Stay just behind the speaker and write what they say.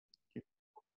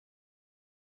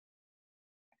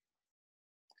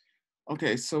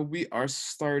Okay, so we are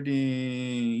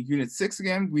starting Unit 6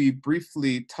 again. We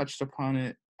briefly touched upon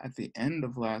it at the end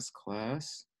of last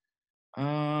class.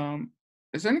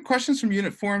 Is there any questions from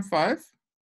Unit 4 and 5?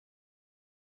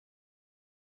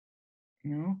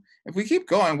 If we keep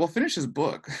going, we'll finish this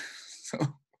book.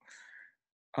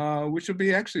 Which will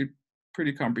be actually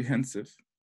pretty comprehensive.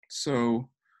 So,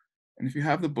 and if you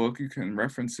have the book, you can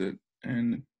reference it.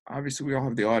 And obviously we all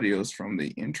have the audios from the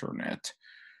internet.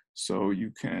 So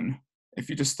you can, if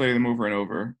you just study them over and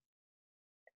over,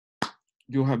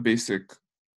 you'll have basic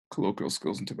colloquial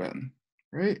skills in Tibetan,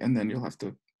 right? And then you'll have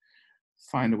to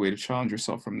find a way to challenge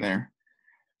yourself from there.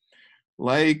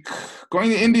 Like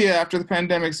going to India after the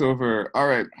pandemic's over. All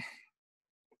right.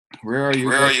 Where are you?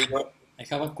 I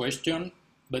have a question,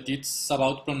 but it's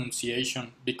about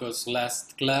pronunciation, because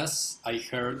last class I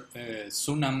heard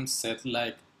Sunam said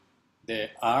like the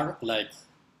R like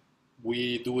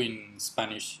we do in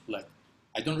Spanish. Like,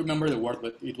 I don't remember the word,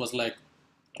 but it was like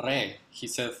re. He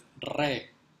said re.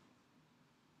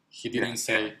 He didn't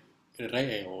say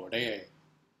re or re.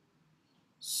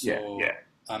 So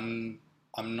I'm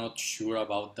not sure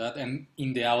about that. And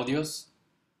in the audios,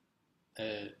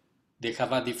 they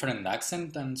have a different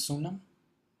accent than Sunam,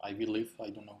 I believe. I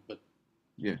don't know, but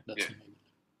that's maybe.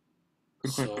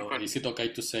 So is it okay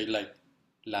to say like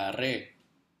la re?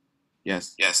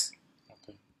 Yes.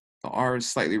 Okay. The R is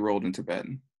slightly rolled in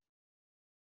Tibetan.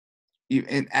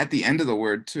 And at the end of the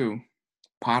word too.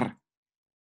 Par.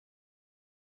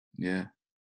 Yeah.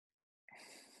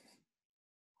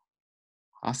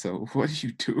 Also, what are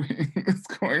you doing? What's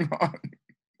going on?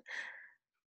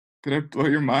 Did I blow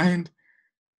your mind?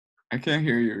 I can't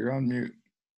hear you. You're on mute.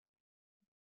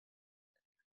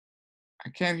 I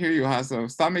can't hear you, Hasso.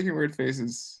 Stop making weird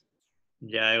faces.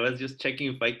 Yeah, I was just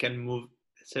checking if I can move,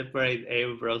 separate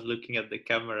eyebrows looking at the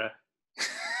camera.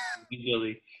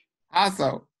 Visually.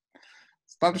 Hasso,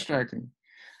 stop distracting.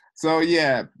 So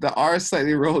yeah, the R is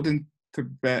slightly rolled in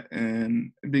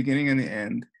Tibetan, the beginning and the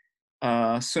end.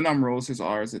 Sunam rolls his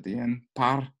R's at the end.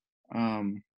 Par.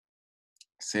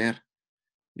 Ser.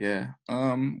 Yeah.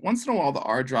 Once in a while the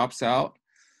R drops out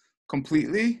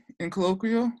completely in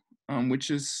colloquial, which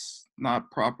is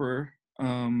not proper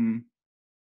in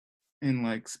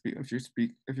like if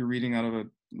you're reading out of a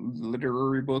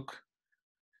literary book,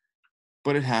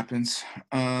 but it happens.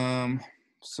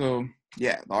 So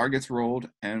yeah, the R gets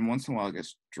rolled and once in a while it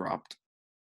gets dropped.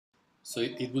 So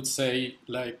it would say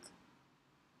like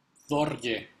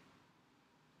dorje.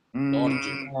 Because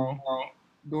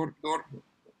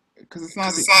it's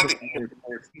not the word,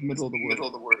 it's the middle of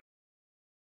the word.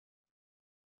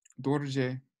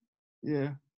 Dorje.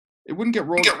 Yeah. It wouldn't get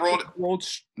rolled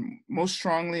most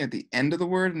strongly at the end of the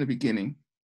word and the beginning.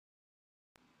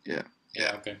 Yeah.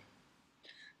 Okay.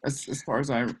 As far as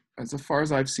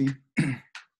I've seen and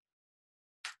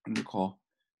recall.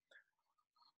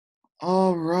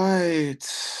 All right.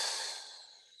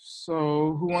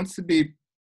 So who wants to be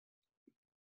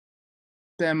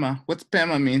Pema? What's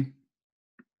Pema mean?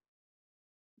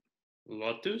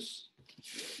 Lotus?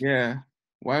 Yeah.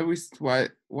 Why is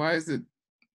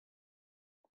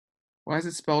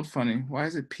it spelled funny? Why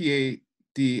is it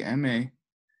Padma?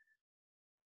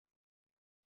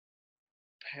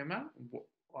 Pema?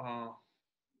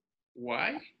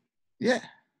 Why? Yeah.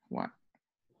 Why?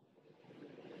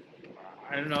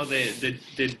 I don't know. The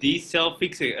D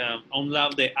suffix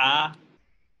umlaut the A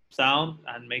sound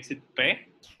and makes it P.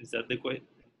 Is that the question?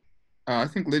 I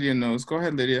think Lydia knows. Go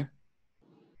ahead, Lydia.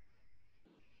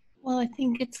 Well, I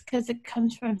think it's because it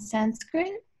comes from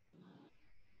Sanskrit.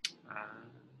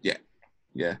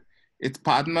 Yeah. It's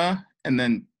Padma, and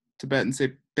then Tibetan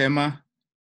say Pema,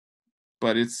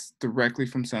 but it's directly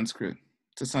from Sanskrit.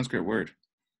 It's a Sanskrit word.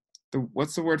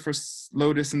 What's the word for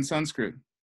lotus in Sanskrit?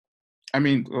 I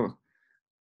mean,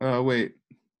 wait.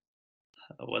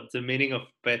 What's the meaning of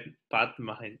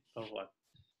Padma or what?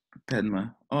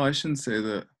 Padma. Oh, I shouldn't say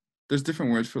that. There's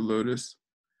different words for lotus.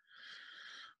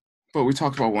 But we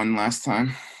talked about one last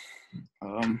time.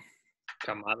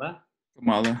 Kamala?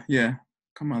 Kamala, yeah.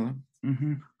 Kamala.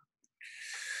 Mm-hmm.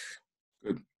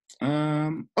 Good.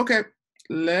 Okay.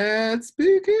 Let's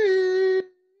begin.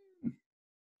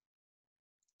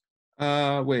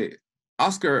 Wait.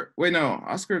 Oscar. Wait, no.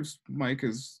 Oscar's mic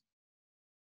is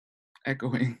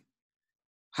echoing.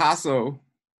 Hasso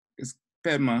is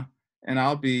Padma, and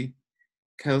I'll be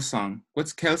Kelsang.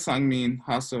 What's Kelsang mean,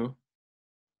 Hasso?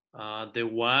 The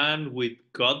one with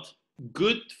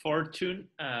good fortune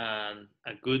and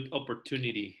a good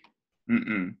opportunity.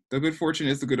 The good fortune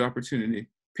is the good opportunity.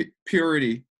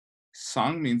 Purity.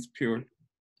 Sang means pure.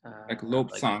 Like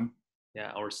Lop Sang.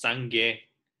 Yeah, or Sangye.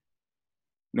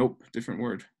 Nope, different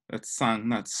word. That's sang,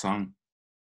 not song.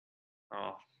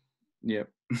 Oh, Yep.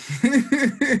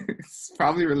 It's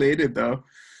probably related though,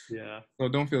 yeah. so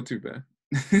don't feel too bad.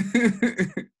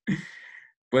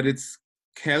 But it's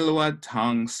Kelwa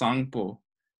Tang Sangpo.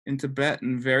 In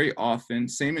Tibetan, very often,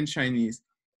 same in Chinese,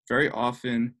 very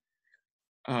often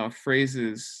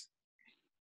phrases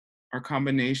are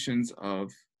combinations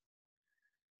of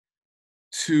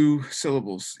two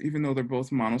syllables, even though they're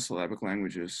both monosyllabic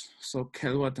languages. So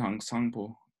Kelwa Tang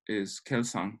Sangpo is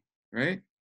Kelsang, right?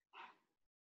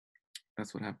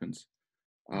 That's what happens.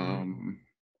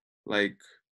 Like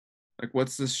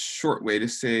what's the short way to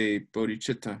say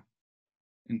bodhicitta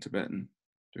in Tibetan?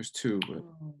 There's two, but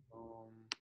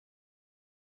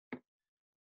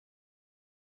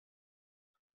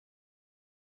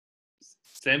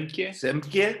Semke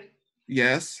Semke?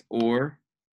 yes, or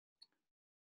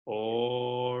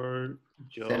or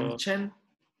Semchen?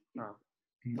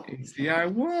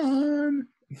 ACI 1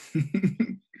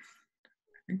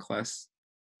 in class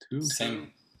 2.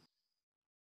 Same.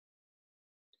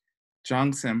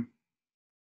 Jongsem.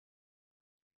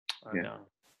 Yeah.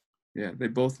 Yeah, they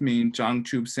both mean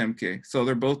Jangchub Semke. So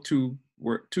they're both two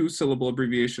syllable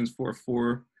abbreviations for a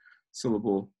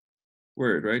 4-syllable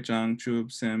word, right?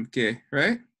 Jangchub Semke,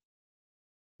 right?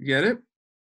 You get it?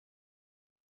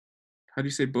 How do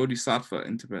you say bodhisattva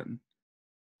in Tibetan?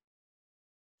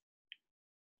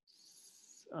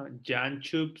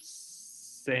 Janchup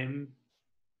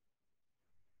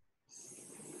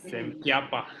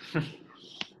Semkyapa.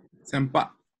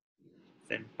 Sempa.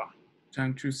 Sempa.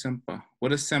 Jangchu Sempa. What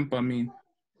does Sempa mean?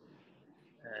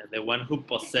 The one who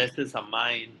possesses a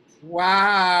mind.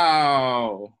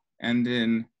 Wow. And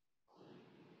in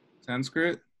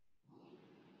Sanskrit?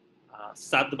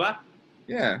 Sattva.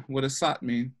 Yeah. What does Sat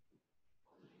mean?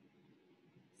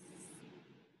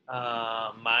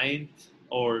 Mind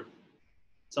or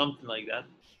something like that.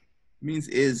 It means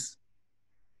is.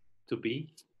 To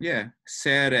be. Yeah.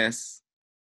 Seres.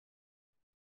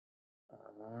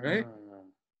 Right?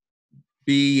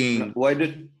 Being. Why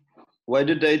did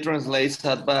they translate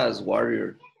sattva as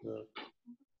warrior?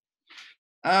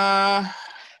 I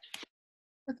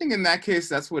think in that case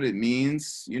that's what it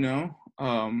means,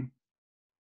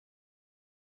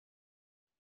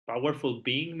 Powerful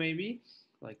being, maybe?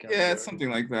 Like yeah, it's something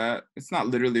like that. It's not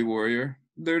literally warrior.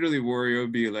 Literally warrior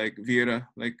would be like Vira,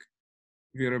 like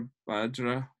Vira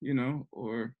Bajra,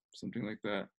 or something like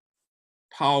that.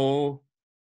 Pao,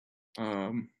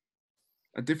 a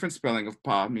different spelling of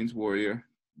Pa means warrior.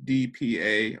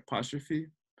 DPA apostrophe.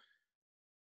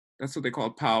 That's what they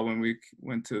called Pao when we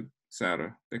went to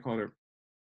Sara. They called her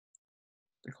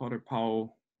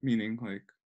Pao, meaning like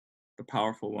the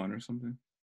powerful one or something.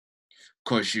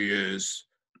 'Cause she is.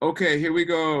 Okay, here we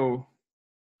go.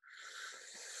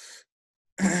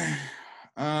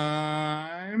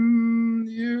 I'm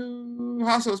you.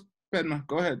 Hasos Pedma,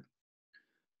 go ahead.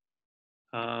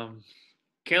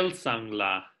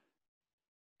 Kelsangla.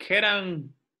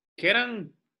 Kerang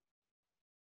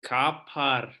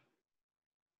kapar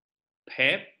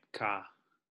pepka.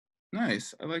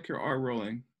 Nice. I like your R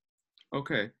rolling.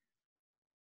 Okay.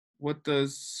 What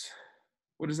does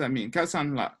that mean?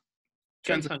 Kasan la.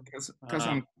 Kelsang.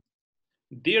 Kasan.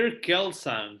 Dear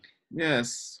Kelsang.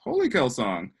 Yes. Holy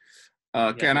Kelsang.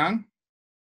 Kenang.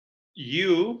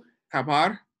 You.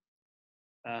 Kapar.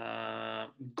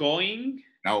 Going.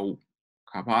 No.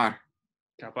 Kapar.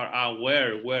 Kapar.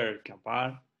 Where?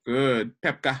 Kapar. Good.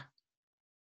 Pepka.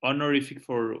 Honorific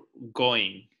for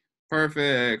going.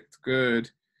 Perfect.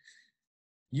 Good.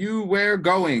 You were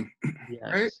going.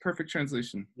 Yes. Right? Perfect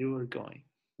translation. You were going.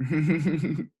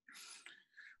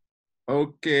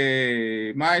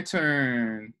 Okay. My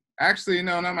turn. Actually,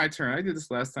 no, not my turn. I did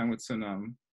this last time with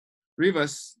Sunam.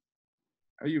 Rivas,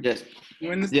 are you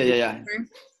doing this? Yeah.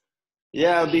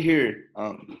 Yeah, I'll be here.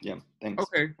 Yeah, thanks.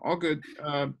 Okay, all good.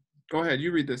 Go ahead.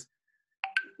 You read this.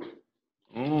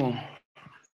 Oh.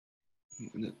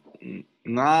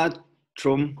 Nga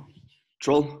troll.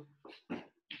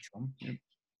 Yep.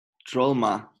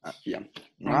 Trollma. Yeah.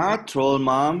 Nga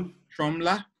trollma.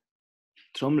 Tromla.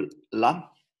 Tromla.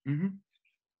 Mm-hmm.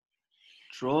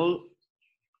 Troll.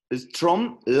 Is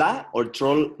tromla or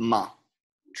trollma?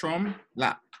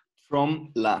 Tromla.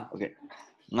 Tromla. Okay.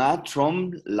 Nga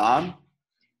tromla.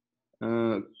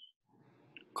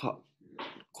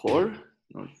 Core.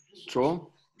 No.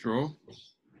 Tro. Draw.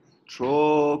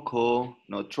 Troco.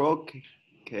 No. Troke.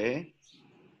 Okay.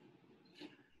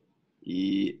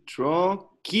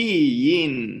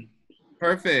 Trokiyin.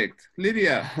 Perfect.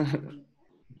 Lydia.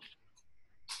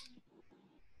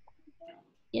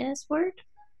 Yes, word.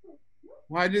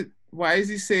 Why does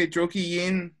he say Droki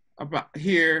Yin about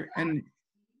here and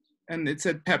it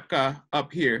said Pepka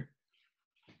up here?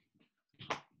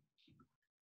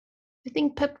 I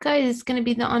think Pepka is going to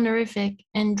be the honorific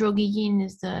and Drogiyin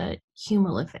is the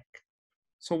humilific.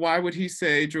 So why would he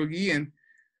say Drogian?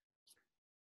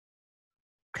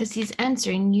 Because he's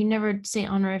answering. You never say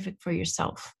honorific for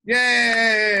yourself.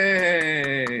 Yay!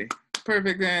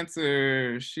 Perfect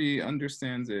answer. She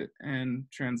understands it and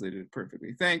translated it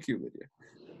perfectly. Thank you, Lydia.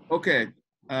 Okay.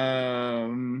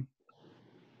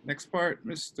 Next part,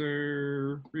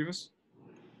 Mr. Rivas.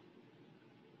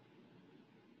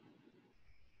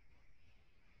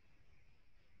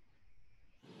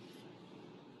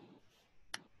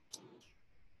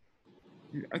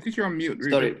 I think you're on mute,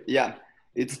 Rivas. Sorry, yeah.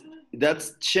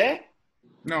 That's che?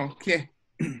 No, que.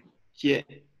 Che.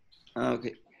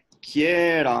 Okay.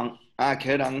 Kierang.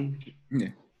 Kerang.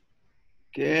 Yeah.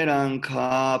 Kerang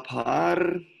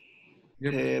kapar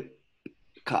Yep.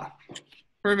 pepka.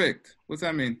 Perfect. What's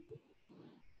that mean?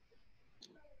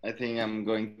 I think I'm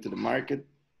going to the market.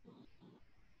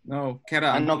 No,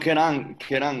 kerang. No, kerang.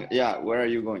 Kerang. Yeah, where are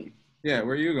you going? Yeah,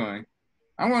 where are you going?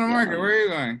 I'm going to market. Where are you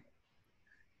going?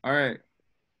 All right.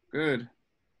 Good.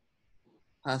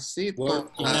 Pasito.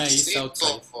 Well, Ina is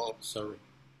outside. Sorry.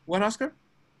 What, Oscar?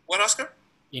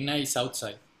 Ina is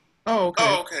outside. Oh,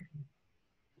 okay.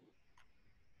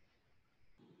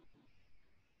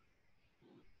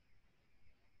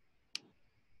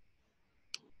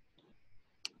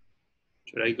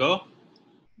 Should I go?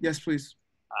 Yes, please.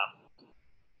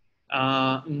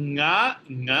 Nga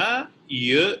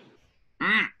y.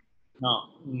 No,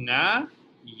 nga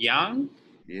yang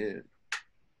Yeah.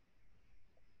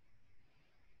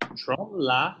 trom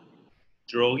la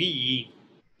drogi.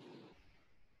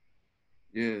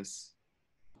 Yes.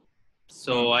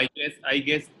 So I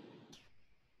guess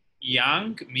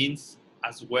yang means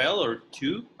as well or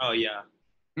two. Oh yeah.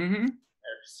 Mm-hmm.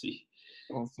 See.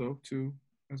 Also, too,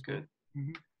 as well. Good.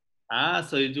 Mm-hmm.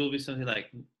 So it will be something like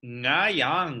nga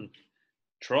yang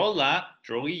trolla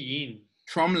drogi.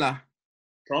 Tromla.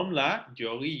 Tromla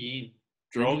drogi.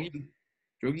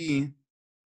 Drogi.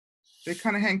 They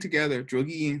kind of hang together.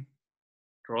 Drogi.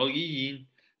 Drogi.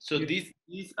 So Yeah.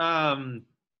 this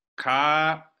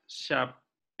ka shap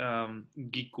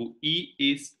giku I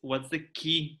is what's the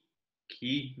key?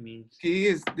 Key means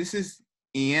This is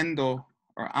endo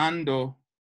or ando.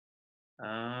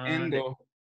 Endo.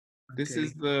 This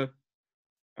is the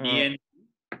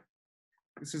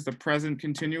this is the present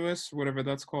continuous, whatever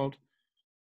that's called.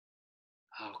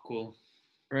 Oh, cool.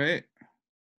 Right?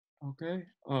 Okay.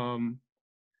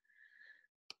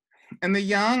 And the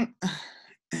yang,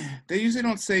 they usually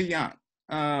don't say yang.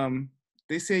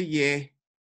 They say ye.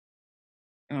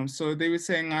 So they would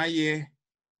say nga ye.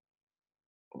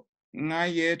 Nga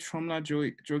ye tromla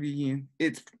jogi yin.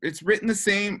 It's written the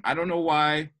same. I don't know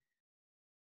why.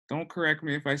 Don't correct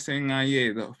me if I say nga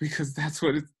ye though, because that's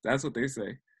what they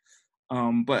say.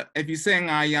 But if you say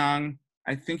nga yang,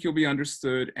 I think you'll be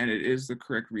understood, and it is the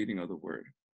correct reading of the word.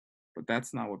 But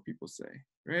that's not what people say,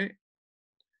 right?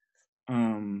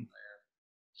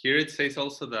 Here it says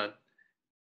also that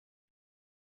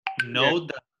note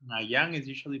that Nayang is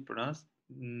usually pronounced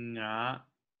nga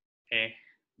e.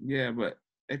 Yeah, but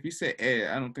if you say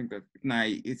I don't think that nah,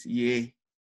 it's ye,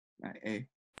 not a.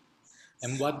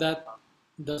 And what that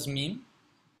does mean?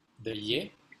 The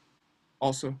ye?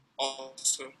 Also.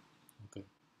 Okay.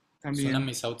 También. Sunam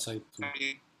is outside too.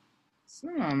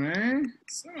 man.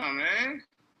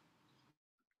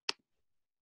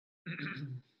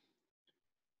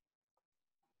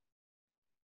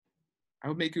 I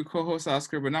would make you co-host,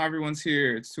 Oscar, but now everyone's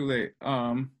here. It's too late.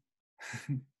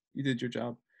 You did your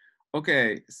job.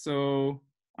 Okay, so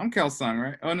I'm Kelsang,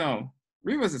 right? Oh no,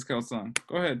 Rivas is Kelsang.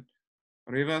 Go ahead,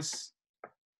 Rivas.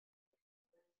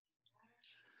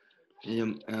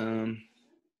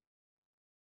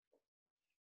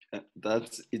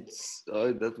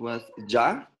 That was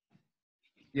ja.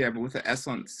 Yeah, but with the S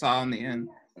on sa on the end.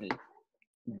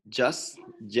 Just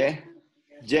je.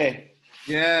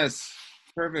 Yes,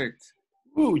 perfect.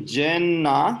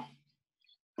 Jenna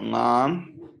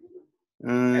ngam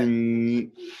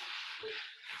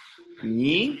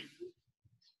ni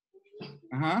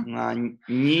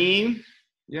ni.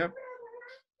 Yep.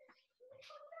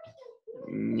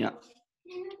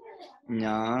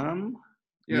 Nyam.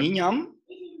 Yep. Ni nyam.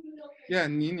 Yeah,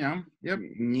 ni nyam. Yep.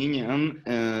 Ni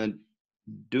nyam.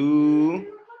 Do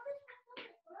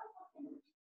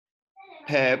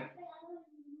pep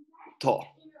to.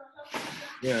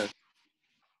 Yeah.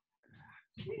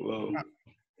 Whoa.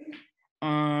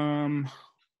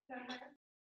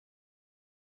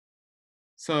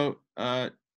 So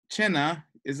chena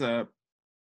is a.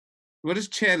 What does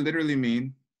che literally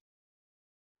mean?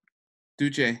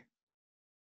 Duce.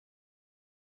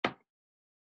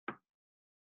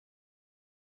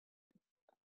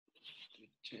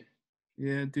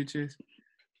 Yeah, duches. It-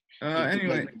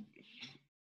 Anyway, like,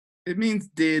 it means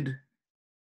did.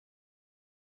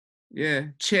 Yeah.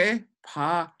 Che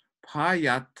pa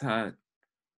yata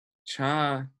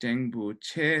cha dengbu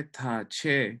che ta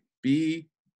che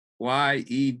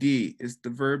byed is the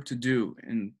verb to do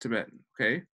in Tibetan.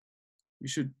 Okay, you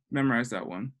should memorize that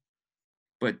one.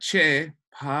 But che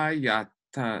pa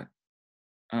yata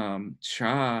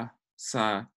cha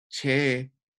sa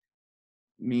che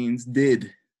means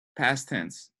did, past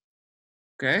tense.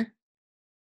 Okay.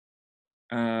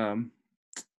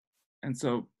 And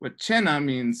so what chena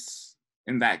means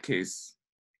in that case,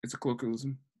 it's a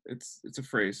colloquialism. It's a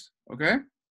phrase. Okay.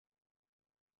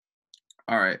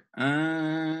 All right.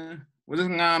 What does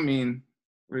nga mean,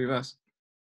 Rivas?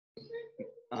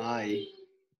 I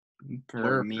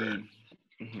or Perfect. me.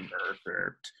 Mhm.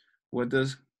 Perfect. What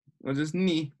does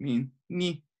ni mean?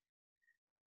 Ni.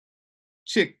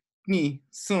 Chick ni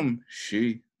sum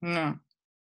shi nga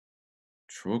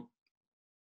truk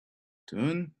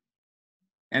dun.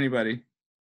 Anybody?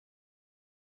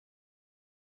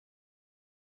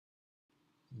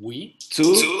 We?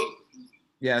 Two.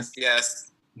 Yes.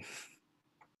 Yes.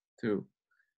 Two.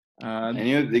 I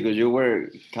knew it because you were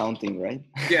counting, right?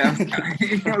 Yeah,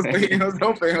 I was waiting. I was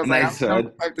hoping. I was like, Nice. So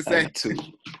I have to I say. have two.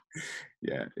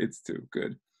 Yeah, it's two.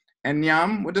 Good. And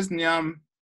Nyam, what does Nyam?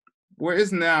 Where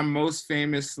is Nyam most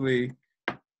famously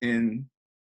in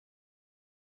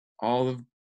all of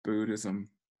Buddhism?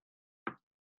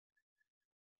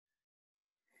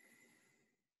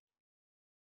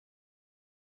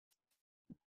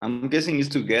 I'm guessing it's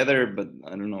together, but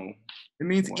I don't know. It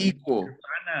means Why? equal,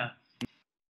 Anna.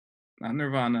 not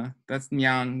nirvana. That's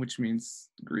Nyang, which means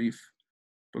grief.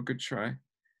 But good try.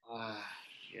 Ah,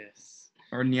 yes.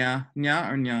 Or Nya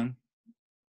or Nyang.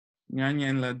 Nya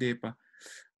and La Depa.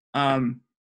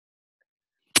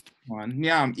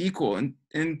 Nyam, equal.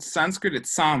 In Sanskrit,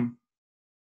 it's Sam.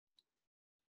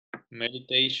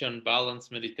 Meditation,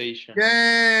 balance meditation.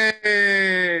 Yay!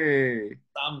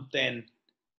 Something.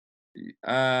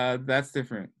 That's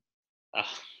different.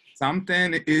 Ah,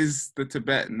 Something is the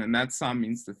Tibetan, and that Sam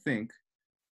means to think.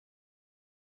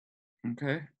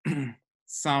 Okay?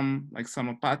 Sam, like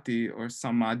samapati or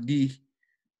samadhi,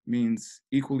 means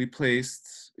equally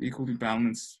placed, equally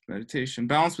balanced meditation.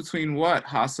 Balance between what?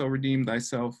 Haso, redeem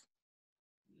thyself.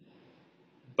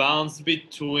 balance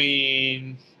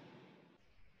between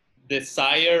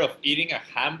desire of eating a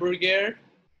hamburger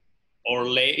or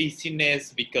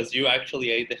laziness because you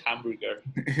actually ate the hamburger.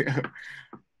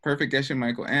 Perfect question,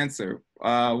 Michael. Answer.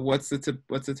 What's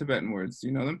the Tibetan words? Do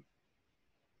you know them?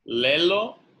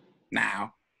 Lelo,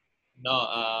 Now.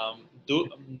 no, dul,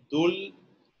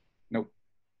 Nope.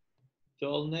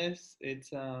 dullness.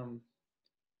 It's an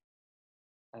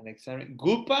excitement.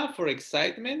 Gupa for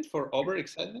excitement, for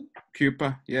overexcitement.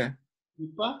 Pupa. Yeah.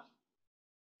 Gupa,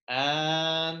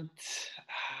 and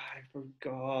I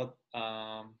forgot.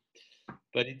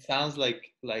 But it sounds like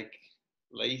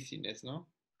laziness, no?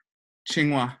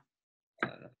 Chingwa. I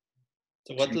don't know.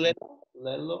 So what lelo?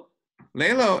 Lelo?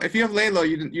 Lelo. If you have Lelo,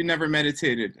 you never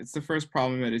meditated. It's the first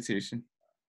problem in meditation,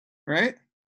 right?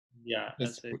 Yeah,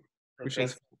 that's it. Which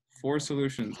has 4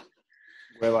 solutions.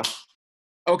 Hueva.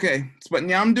 Okay, but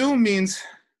Nyamdu means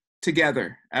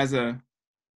together as a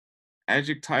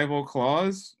adjectival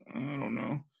clause. I don't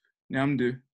know.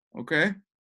 Nyamdu. Okay,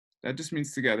 that just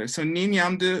means together. So Ni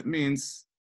Nyamdu means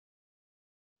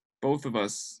both of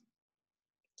us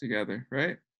together,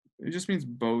 right? It just means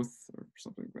both or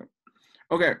something like that.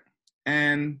 Okay,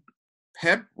 and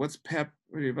Pep. What's Pep?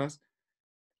 What of us?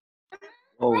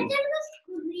 Oh,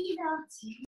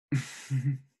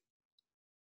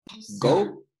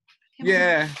 go.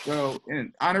 Yeah, go.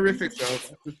 And honorific though,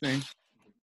 that's the thing.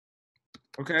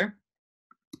 Okay.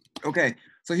 Okay.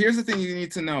 So here's the thing you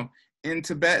need to know. In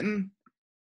Tibetan,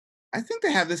 I think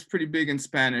they have this pretty big in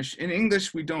Spanish. In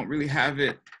English, we don't really have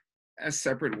it as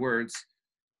separate words.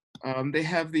 They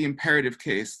have the imperative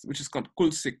case, which is called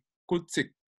kulsik. Kulsik.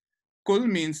 Kul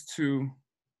means to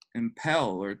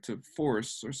impel or to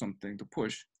force or something, to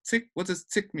push. Tik, what does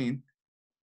tik mean?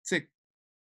 Tik.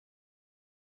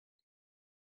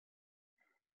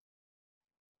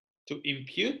 To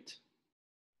impute?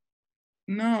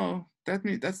 No,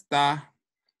 that's da.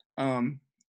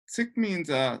 Tik means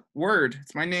word.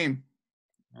 It's my name.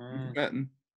 Tibetan.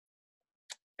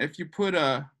 If you put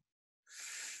a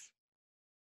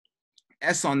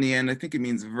S on the end, I think it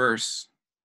means verse.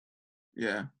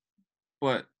 Yeah.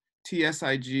 But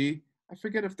TSIG, I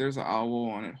forget if there's an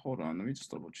owl on it. Hold on, let me just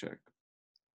double check.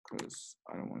 Because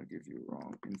I don't want to give you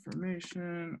wrong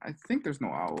information. I think there's no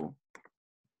owl.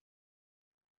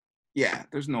 Yeah,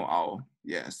 there's no owl.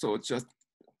 Yeah, so it's just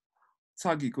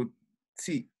Sagiku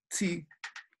T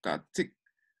dot tick.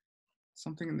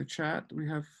 Something in the chat. We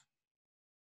have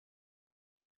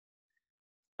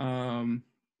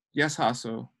yes,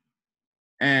 Hasso.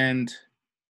 And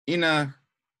Ina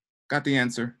got the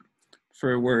answer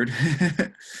for a word.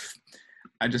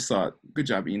 I just saw it. Good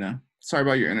job, Ina. Sorry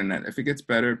about your internet. If it gets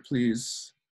better,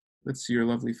 please, let's see your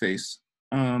lovely face.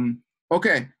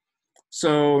 Okay,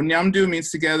 so Nyamdu means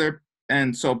together,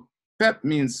 and so pep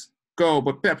means go,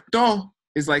 but pepto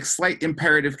is like slight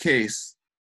imperative case.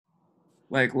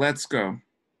 Like, let's go.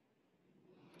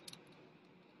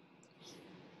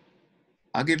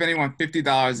 I'll give anyone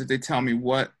 $50 if they tell me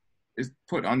what is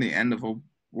put on the end of a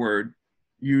word,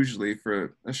 usually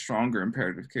for a stronger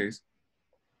imperative case.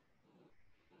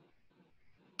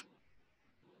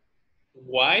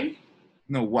 Why?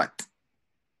 No, what?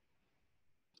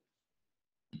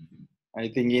 I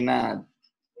think Ina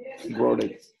wrote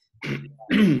it.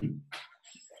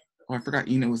 Oh, I forgot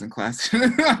Ina was in class.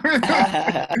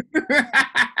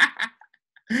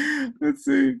 Let's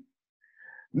see.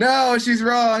 No, she's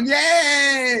wrong.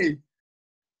 Yay!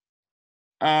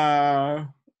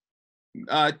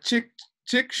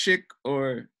 Chick, shick,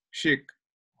 or shick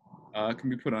can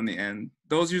be put on the end.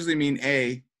 Those usually mean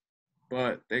a,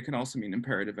 but they can also mean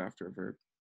imperative after a verb.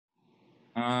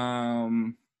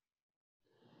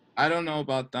 I don't know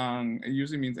about dang. It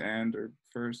usually means and or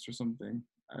first or something.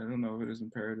 I don't know if it is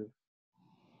imperative.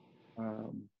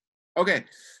 Okay.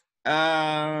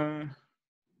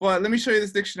 Well, let me show you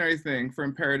this dictionary thing for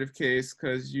imperative case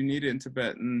because you need it in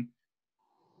Tibetan.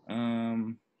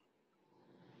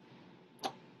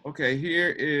 Okay,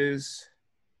 here is,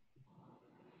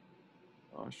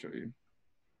 I'll show you.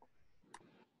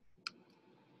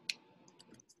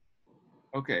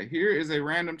 Okay, here is a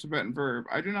random Tibetan verb.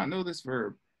 I do not know this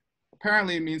verb.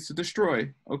 Apparently it means to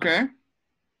destroy, okay?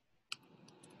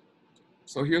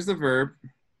 So here's the verb.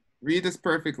 Read this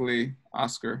perfectly,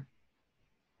 Oscar.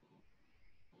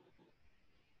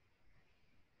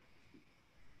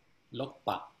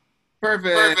 Lokpa.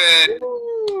 Perfect.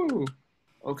 Woo!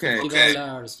 Okay.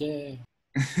 $50,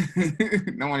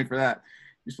 yeah. No money for that.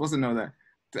 You're supposed to know that.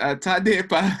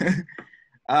 Tadepa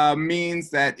means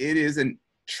that it is a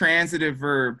transitive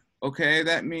verb. Okay,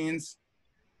 that means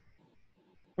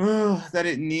that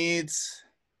it needs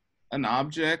an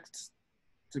object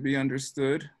to be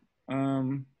understood.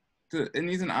 It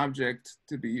needs an object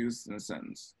to be used in a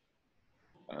sentence.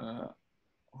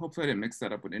 Hopefully I didn't mix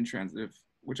that up with intransitive,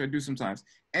 which I do sometimes.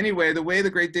 Anyway, the way the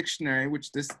Great Dictionary,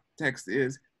 which this text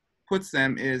is, puts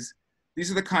them is,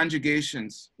 these are the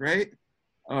conjugations, right?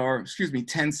 Or, excuse me,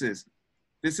 tenses.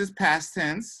 This is past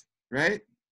tense, right?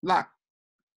 Lak.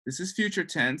 This is future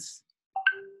tense,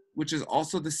 which is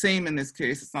also the same in this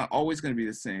case. It's not always going to be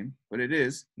the same, but it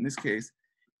is in this case.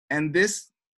 And this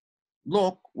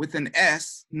lok with an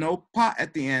S, no pa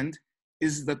at the end,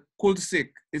 is the kulsik,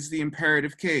 is the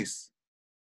imperative case,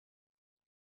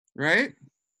 right?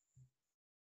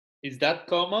 Is that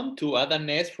common to add an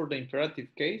S for the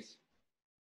imperative case?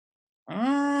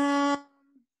 I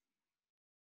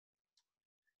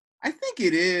think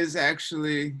it is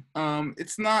actually.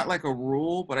 It's not like a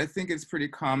rule, but I think it's pretty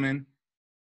common.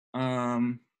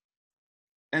 And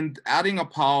adding a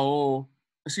pao,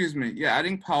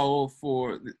 adding pao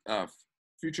for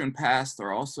future and past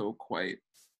are also quite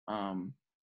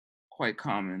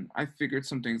common. I figured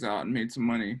some things out and made some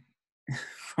money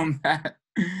from that.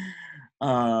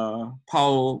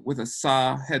 Pao with a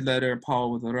sa head letter, pao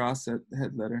with a ra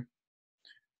head letter,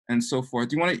 and so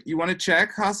forth. You want to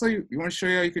check, Hasa? You want to show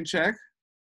you how you can check?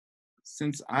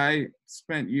 Since I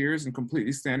spent years and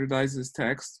completely standardized this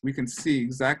text, we can see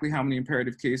exactly how many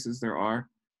imperative cases there are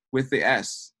with the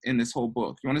S in this whole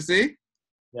book. You want to see?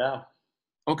 Yeah.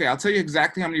 Okay, I'll tell you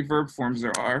exactly how many verb forms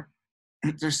there are.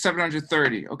 There's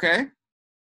 730, okay?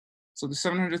 So the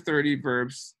 730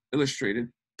 verbs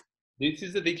illustrated. This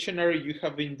is the dictionary you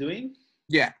have been doing?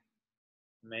 Yeah.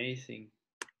 Amazing.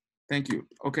 Thank you.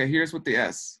 Okay, here's with the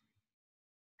S.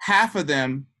 Half of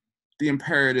them, the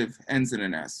imperative ends in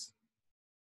an S.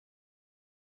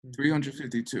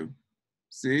 352.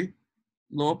 See?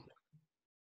 Lop.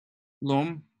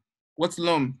 Lum. What's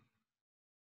lum?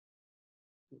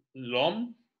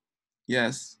 Lom?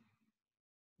 Yes.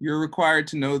 You're required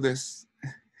to know this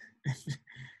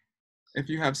if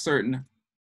you have certain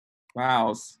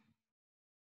vowels.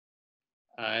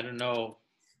 I don't know,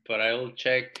 but I will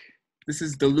check. This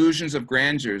is delusions of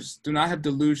grandeurs. Do not have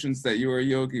delusions that you are a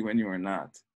yogi when you are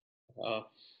not.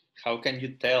 How can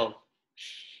you tell?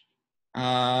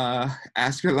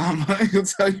 Ask your lama. He'll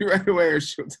tell you right away, or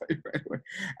she'll tell you right away.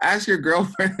 Ask your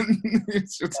girlfriend.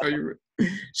 She'll tell you.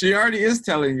 She already is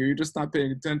telling you. You're just not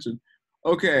paying attention.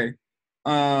 Okay.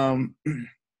 and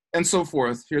so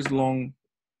forth. Here's long,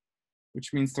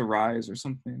 which means to rise or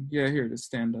something. Yeah, here to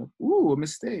stand up. Ooh, a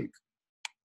mistake.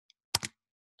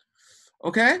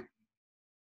 Okay,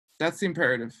 that's the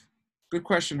imperative. Good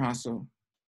question, Hasso.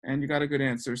 And you got a good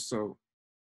answer. So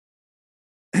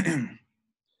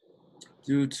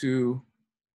due to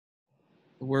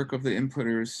the work of the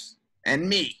inputters and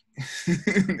me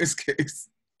in this case,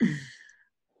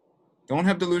 don't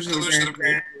have delusions of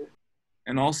grandeur,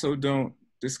 and also don't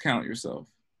discount yourself.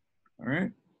 All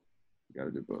right, you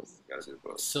gotta do both.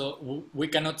 So we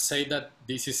cannot say that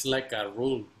this is like a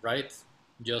rule, right?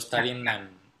 Just adding an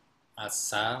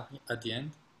asa at the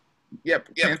end. Yep,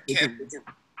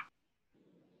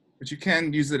 but you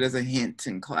can use it as a hint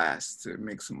in class to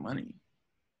make some money.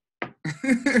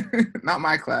 Not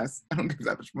my class. I don't give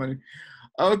that much money.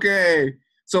 Okay.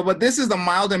 So, but this is the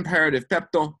mild imperative,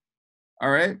 pepto.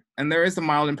 All right. And there is a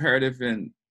mild imperative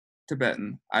in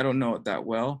Tibetan. I don't know it that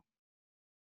well,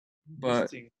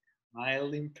 but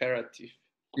mild imperative.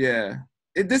 yeah.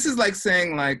 This is like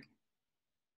saying like,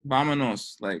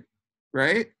 vámonos, like,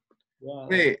 right? Yeah.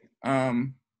 Wait.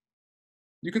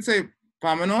 You can say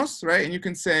vámonos, right? And you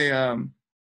can say,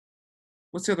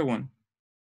 what's the other one?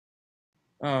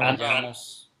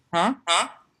 Vayamos. Huh?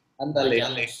 Ándale.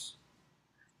 Vayamos.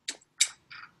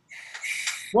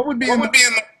 What would be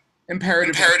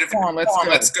imperative? Come on,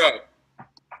 let's go.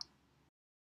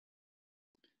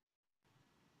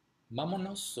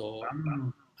 Vámonos o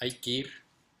hay que ir.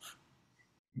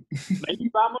 Maybe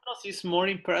vámonos is more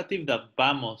imperative than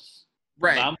vamos.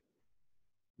 Right.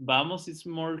 Vamos is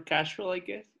more casual, I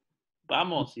guess.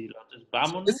 Vamos, y lo otro es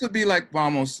vámonos. This would be like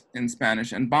vamos in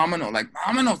Spanish, and vámonos, like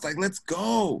let's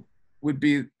go, would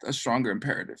be a stronger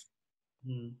imperative.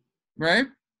 Right?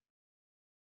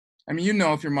 I mean, you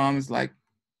know, if your mom is like,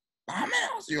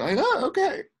 vámonos, you're like, oh,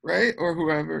 okay, right? Or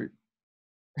whoever.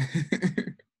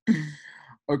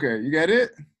 Okay, you get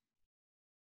it?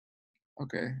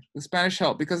 Okay, the Spanish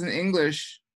help, because in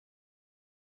English,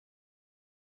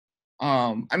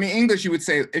 I mean, English, you would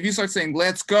say, if you start saying,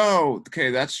 let's go,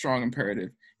 okay, that's strong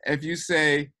imperative. If you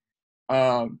say,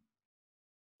 mild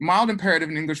imperative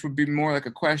in English would be more like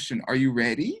a question, are you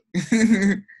ready?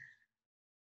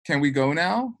 Can we go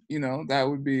now? You know, that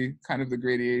would be kind of the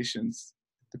gradations,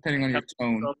 depending on your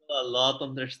tone. I have struggled a lot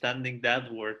understanding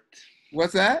that word.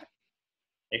 What's that?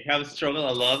 I have struggled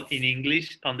a lot in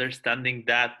English understanding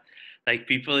that. Like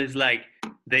people is like,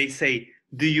 they say,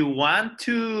 do you want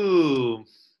to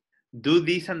do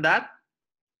this and that?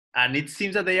 And it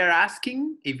seems that they are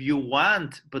asking if you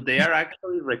want, but they are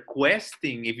actually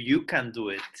requesting if you can do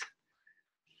it.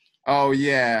 Oh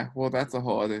yeah, well that's a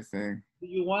whole other thing. Do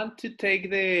you want to take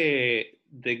the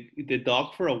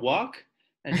dog for a walk?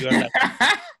 And you are like,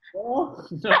 oh,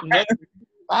 no,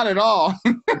 not at all.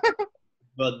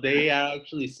 But they are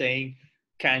actually saying,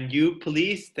 can you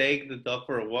please take the dog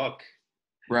for a walk?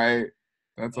 Right.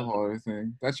 That's a whole other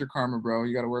thing. That's your karma, bro.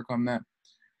 You got to work on that.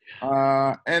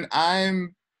 And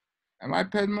am I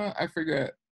Pedma? I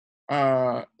forget.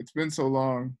 It's been so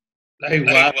long. Like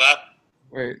what?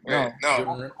 Wait, no.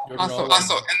 You're Also, not,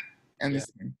 and yeah.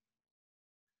 this thing.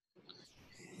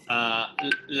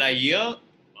 La young,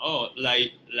 la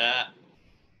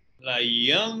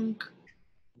young.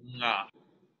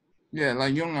 Yeah, la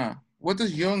yunga. What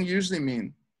does young usually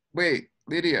mean? Wait,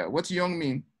 Lydia, what's young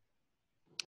mean?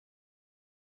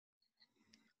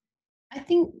 I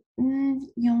think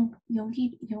Yongiri.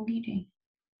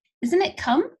 Isn't it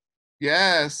come?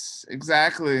 Yes,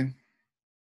 exactly.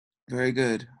 Very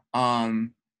good.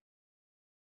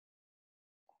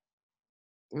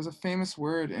 There's a famous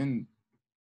word in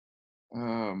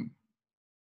oh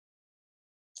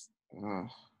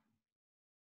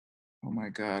my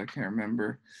god, I can't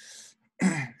remember.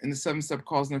 In the 7-step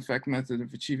cause and effect method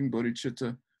of achieving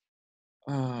bodhicitta,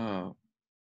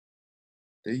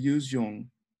 they use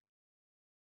yung.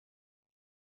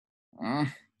 My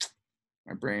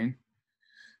brain.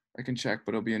 I can check,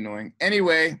 but it'll be annoying.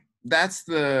 Anyway, that's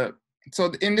the,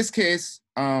 so in this case,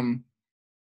 la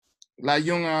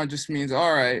yunga just means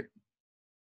all right,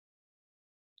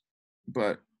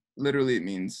 but literally it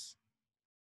means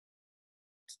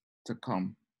to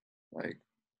come, like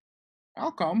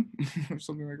I'll come or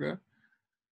something like that,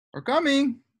 or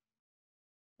coming,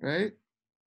 right?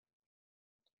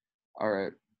 All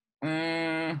right.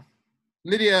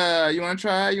 Lydia, you want to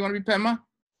try? You want to be Pema?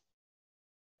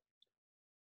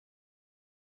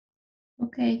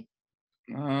 Okay.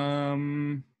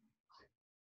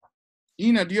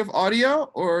 Ina, do you have audio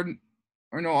or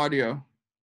no audio?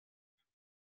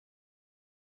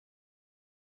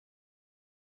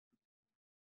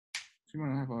 She might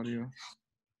not have audio.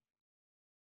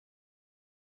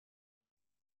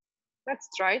 Let's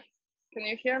try. Can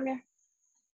you hear me?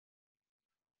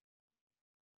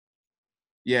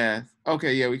 Yeah.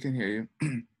 Okay. Yeah, we can hear you.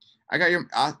 I got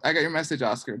your message,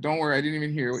 Oscar. Don't worry, I didn't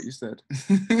even hear what you said.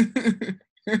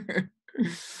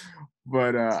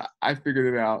 But I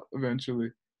figured it out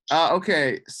eventually.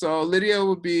 Okay, so Lydia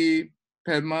will be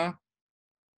Pedma,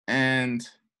 and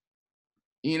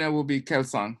Ina will be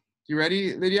Kelsang. You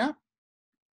ready, Lydia?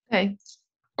 Okay.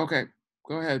 Okay,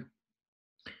 go ahead.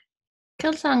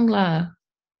 Kelsangla.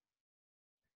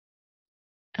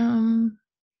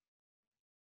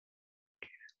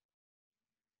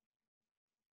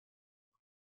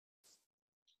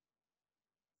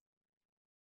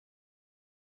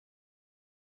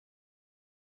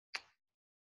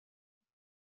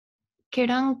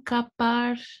 Kerang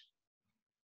kapar.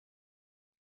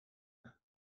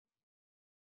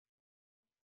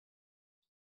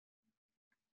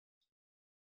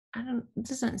 It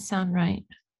doesn't sound right.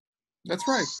 That's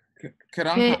right.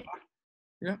 Kerang Pe, kapar.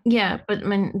 Yeah. yeah, but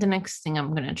the next thing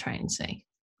I'm gonna try and say.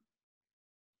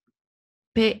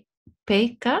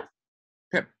 Peka?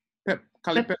 Pep.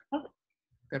 Kali pep. Pepka?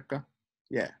 Pepka.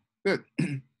 Yeah. Good.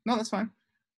 No, that's fine.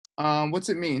 What's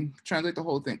it mean? Translate the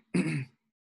whole thing.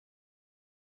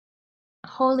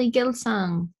 Holy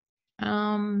Gilsang.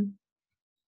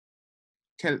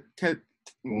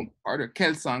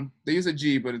 Kelsang. They use a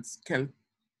G, but it's Kel.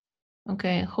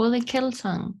 Okay, Holy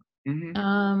Gilsang.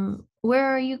 Mm-hmm. Where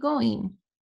are you going?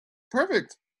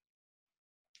 Perfect.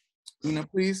 Ina,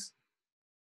 please.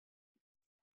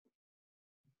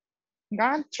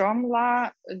 Ga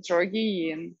tromla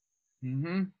jogiin.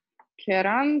 Mm-hmm.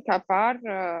 Keran kapar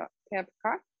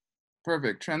tepka.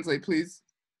 Perfect. Translate, please.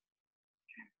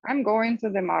 I'm going to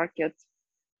the market.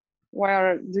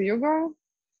 Where do you go?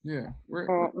 Yeah.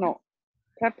 No.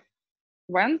 Pep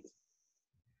went.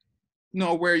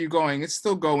 No, where are you going? It's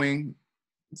still going.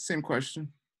 Same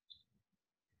question.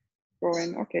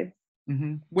 Going. Okay.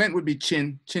 Mm-hmm. Went would be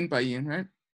chin payin, right?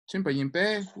 Chin payin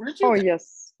pe. Where'd you Oh go?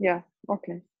 yes. Yeah.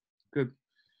 Okay. Good.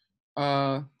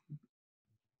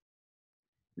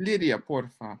 Lydia,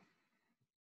 porfa.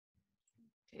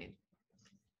 Okay.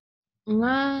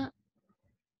 Nga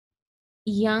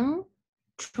yang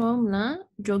tromla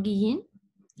jogiin.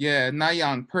 Yeah,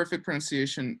 Nayang, perfect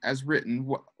pronunciation as written.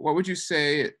 What would you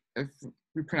say if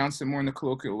we pronounce it more in the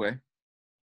colloquial way?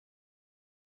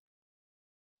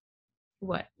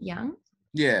 What? Yang?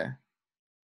 Yeah.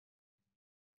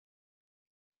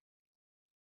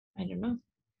 I don't know.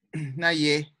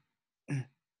 Naye.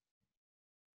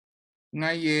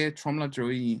 Naye tromla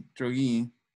joyi.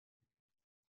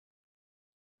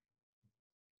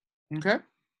 Okay.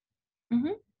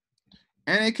 Mm-hmm.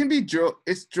 And it can be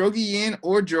it's drogiyin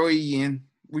or joyin.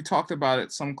 We talked about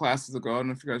it some classes ago. I don't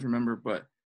know if you guys remember, but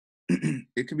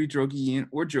it could be drogiyin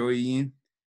or joyin.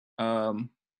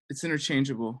 It's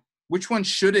interchangeable. Which one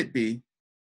should it be?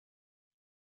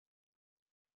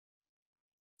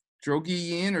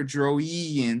 Drogiyin or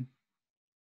droyiyin?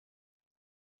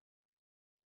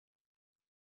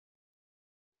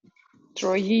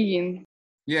 Troyin.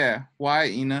 Yeah. Why,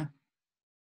 Ina?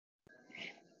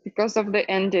 Because of the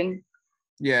ending.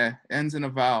 Yeah, ends in a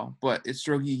vowel, but it's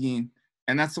drogiyin.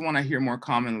 And that's the one I hear more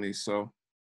commonly. So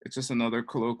it's just another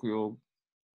colloquial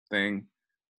thing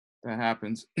that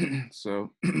happens.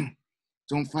 So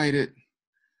don't fight it.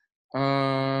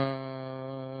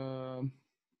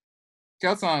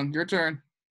 Kelsang, your turn.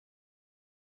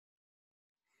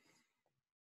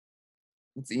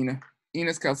 It's Ina.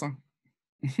 Ina's Kelsang.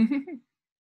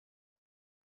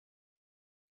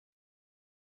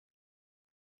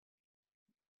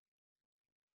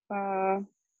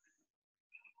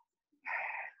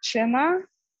 Chena.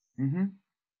 Mm-hmm.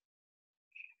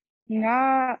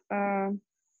 Nga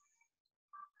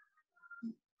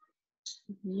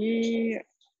yi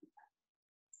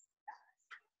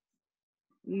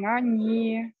nga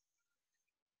ni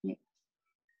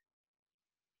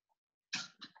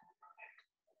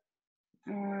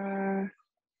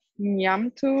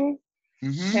nyamtu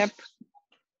Mm-hmm.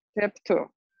 teptu.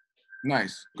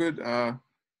 Nice.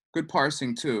 Good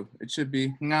parsing too. It should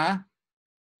be nga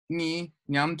ni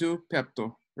nyamdu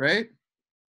pepto, right?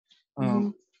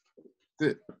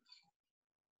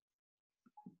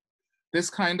 This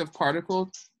kind of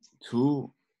particle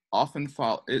to often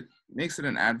follow, it makes it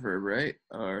an adverb, right?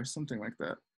 Or something like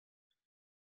that.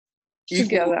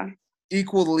 Together.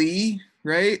 Equally,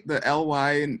 right? The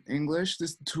ly in English.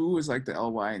 This to is like the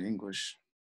ly in English.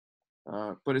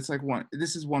 But it's like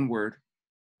this is one word.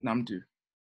 Namdu.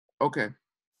 Okay.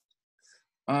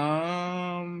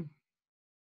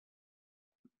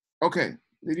 Okay,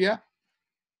 Lydia.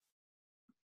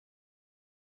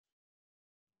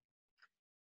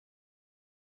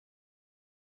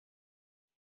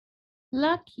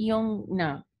 Lak Yong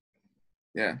Na.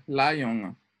 Yeah, la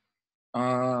yong.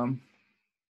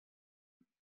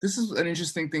 This is an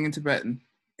interesting thing in Tibetan.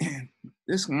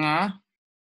 This nga,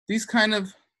 these kind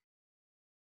of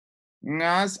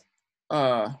ngas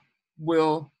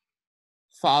will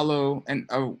follow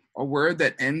a word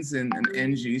that ends in an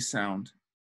ng sound.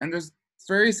 And there's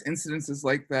various incidences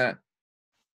like that.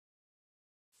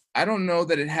 I don't know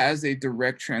that it has a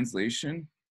direct translation,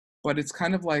 but it's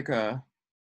kind of like a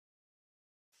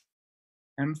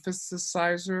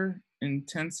emphasizer,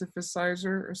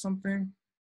 intensifier, or something.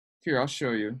 Here, I'll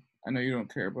show you. I know you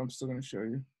don't care, but I'm still going to show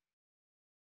you.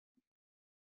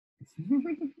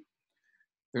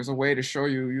 There's a way to show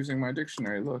you using my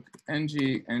dictionary. Look,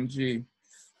 ng.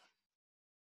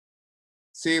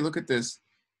 See, look at this.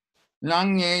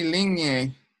 Langye,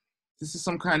 lingye. This is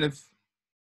some kind of,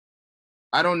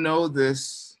 I don't know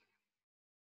this,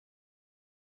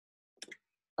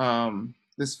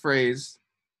 this phrase,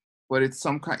 but it's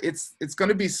some kind, it's going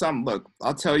to be some, look,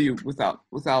 I'll tell you without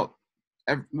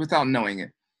knowing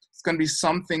it. It's going to be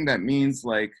something that means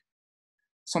like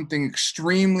something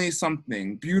extremely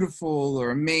something beautiful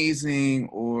or amazing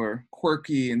or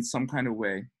quirky in some kind of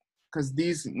way. Because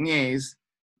these nyes,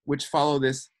 which follow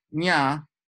this nya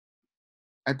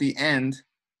at the end,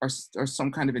 are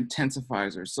some kind of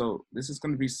intensifier. So this is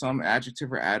going to be some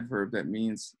adjective or adverb that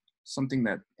means something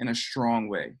that in a strong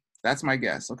way. That's my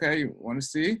guess. Okay, you want to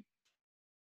see?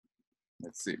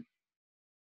 Let's see.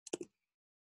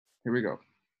 Here we go.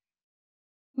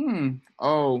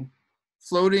 Oh,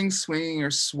 floating, swinging, or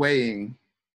swaying.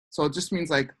 So it just means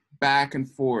like back and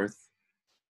forth.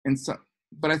 And so,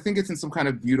 but I think it's in some kind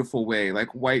of beautiful way,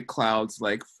 like white clouds,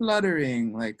 like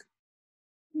fluttering, like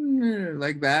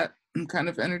that kind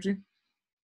of energy.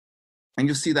 And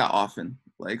you'll see that often,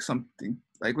 like something,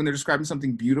 like when they're describing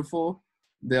something beautiful,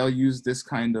 they'll use this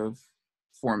kind of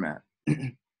format.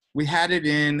 We had it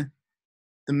in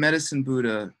the Medicine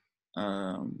Buddha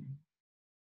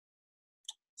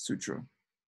Sutra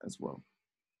as well.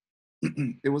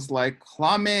 It was like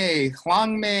hlame,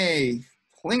 hlangme,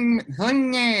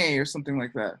 hlinge, or something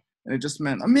like that. And it just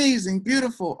meant amazing,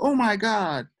 beautiful, oh my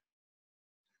God.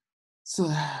 So,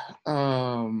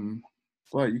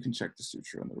 but you can check the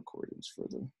sutra on the recordings for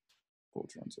the full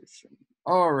translation.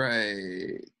 All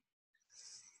right.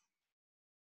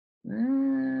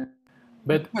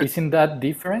 But isn't that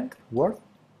different word?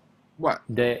 What?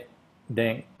 The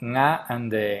nga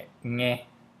and the nge.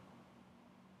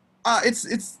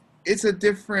 It's a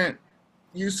different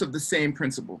use of the same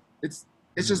principle. It's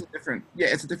just a different, yeah,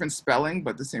 it's a different spelling,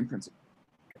 but the same principle.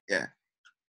 Yeah.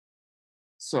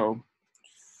 So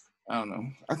I don't know.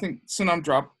 I think Sunam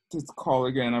dropped his call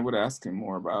again. I would ask him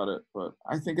more about it, but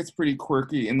I think it's pretty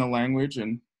quirky in the language,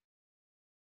 and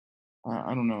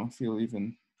I don't know if he'll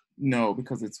even know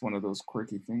because it's one of those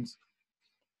quirky things.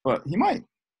 But he might,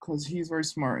 because he's very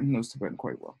smart and knows Tibetan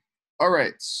quite well. All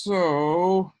right,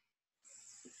 so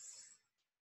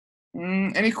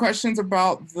any questions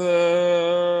about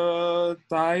the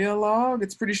dialogue?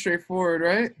 It's pretty straightforward,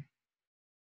 right?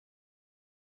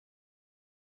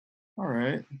 All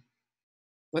right.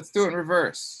 Let's do it in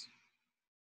reverse.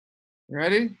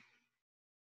 Ready?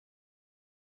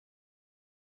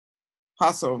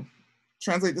 Hasso,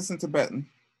 translate this in Tibetan.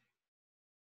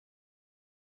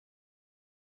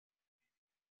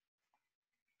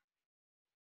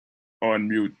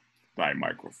 Unmute thy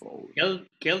microphone.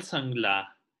 Kelsangla.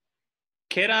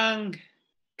 Kerang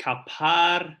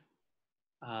kapar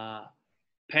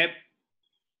pepka.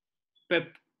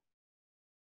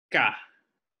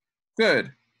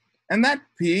 Good. And that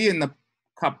P in the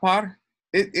kapar,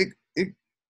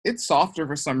 it's softer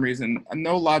for some reason,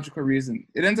 no logical reason.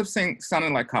 It ends up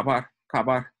sounding like kabar.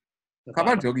 Kabar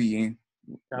jogi yin.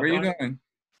 Where are you going?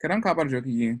 Kerang kabar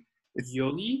jogi yin. It's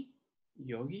Yogi?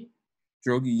 jogi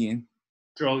yin.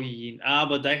 Drogi.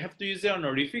 But I have to use the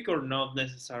honorific or not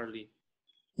necessarily?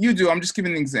 You do. I'm just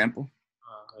giving an example.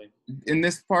 Okay. In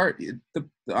this part, the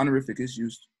honorific is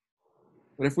used.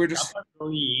 But if we're just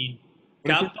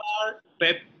Kapar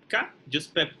pepka,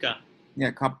 just pepka.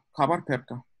 Yeah, kabar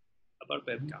pepka. Kapar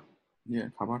pepka. Yeah,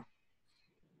 kabar.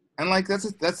 And like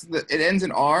it ends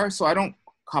in R, so I don't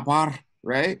kabar,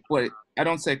 right? But I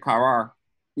don't say karar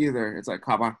either. It's like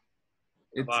kabar.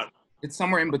 It's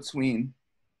somewhere in between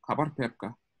kabar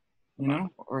pepka, you know,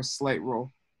 or a slight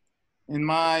roll. In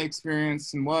my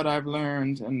experience and what I've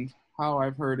learned and how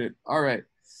I've heard it. All right.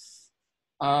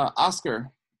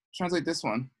 Oscar, translate this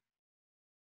one.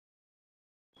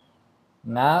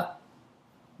 Na.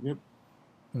 Yep.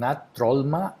 Na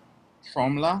trolma.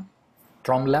 Tromla.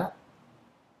 Tromla.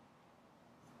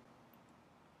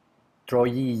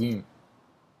 Troyin.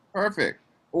 Perfect.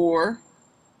 or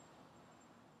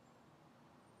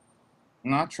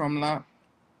nga tromla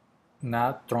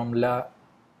Na tromla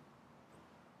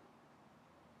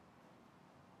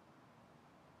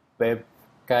pep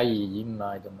kayin. No,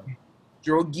 I don't know.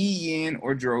 drogiyin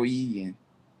or droiyin.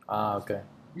 Ah, okay.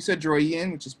 You said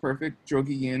droiyin, which is perfect.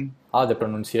 Drogiyin. Ah, the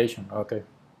pronunciation. Okay.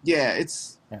 Yeah,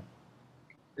 Yeah.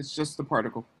 it's just the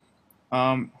particle.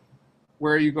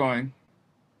 Where are you going?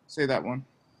 Say that one.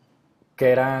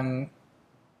 Keran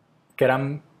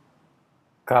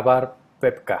kabar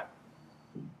pepka.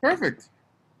 Perfect.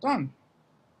 Done.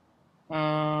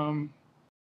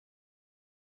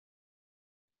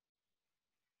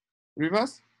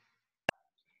 Rivas?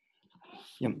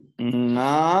 Yeah.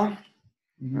 Nga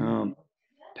Mhm.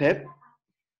 pep.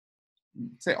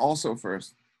 Say also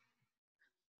first.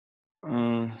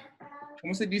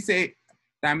 ¿Cómo se dice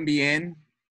también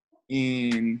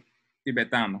in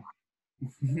Tibetano?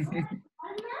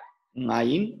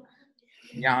 Ngayin.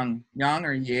 Yang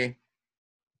or ye?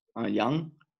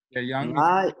 Yang. Yeah, yang.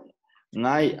 Ngay.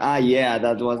 Ngay. Ah, yeah,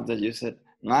 that was that you said.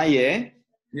 Ngaye.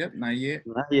 Yep, not ye.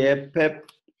 Ngaye pep.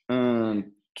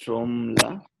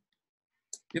 Tromla.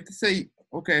 You have to say,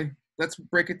 okay, let's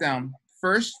break it down.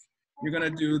 First, you're going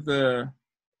to do the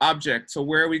object. So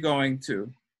where are we going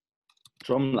to?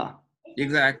 Tromla.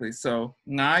 Exactly. So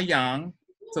nga yang.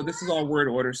 So this is all word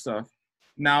order stuff.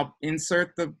 Now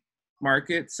insert the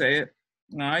market. Say it.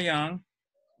 Nga yang.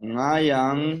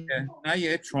 Ngayang. Yeah. Nga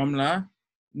ye tromla.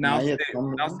 Now Ngaye say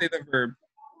tromla. the verb.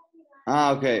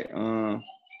 Ah, okay.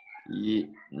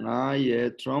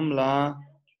 Ngaye tromla.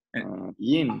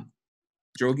 Yin.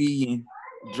 Drogi yin.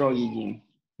 Drogi yin.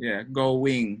 Yeah.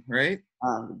 Going. Right.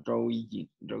 Ah, drogi yin.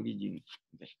 Drogi yin.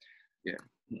 Yeah.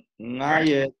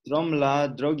 Ngaye tromla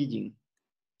drogi yin.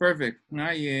 Perfect.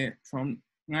 Nga ye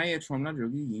tromla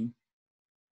drogi yin.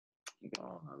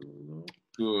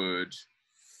 Good.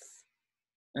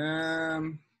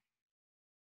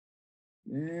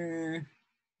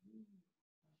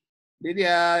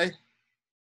 Lydia, you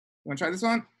want to try this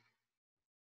one?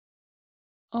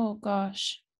 Oh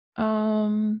gosh.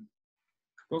 Go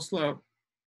slow.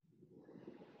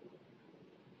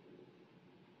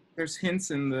 There's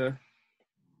hints in the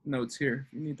notes here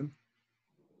if you need them.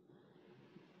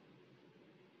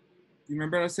 Do you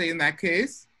remember what I say in that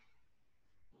case?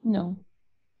 No.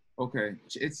 Okay,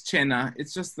 it's chena.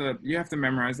 It's just you have to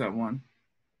memorize that one.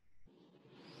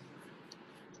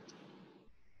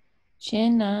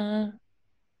 Chena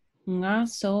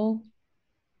ngaso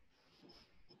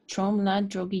tromla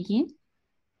drogiyin.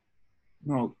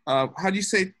 No, how do you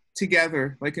say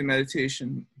together, like in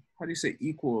meditation? How do you say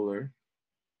equal or?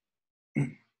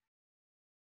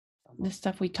 The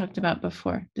stuff we talked about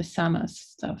before, the samas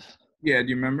stuff. Yeah, do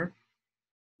you remember?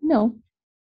 No.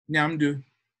 Nyamdu.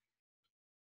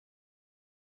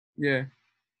 Yeah.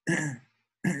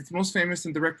 It's most famous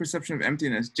in direct perception of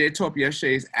emptiness. J-top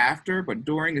yeshe is after, but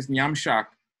during is nyamshak.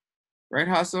 Right,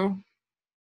 Hasso?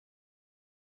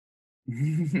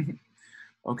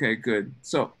 Okay, good.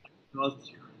 So,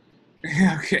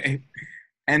 okay.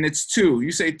 And it's two.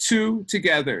 You say two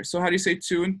together. So how do you say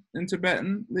two in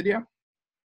Tibetan, Lydia?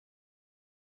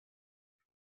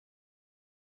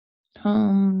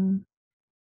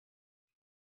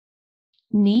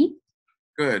 Ni.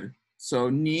 Good. So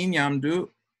ni nyamdu.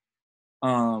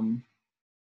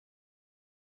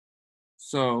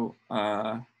 So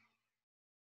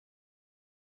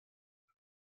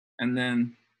and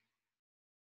then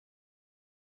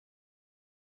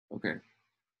okay.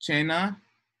 Chena.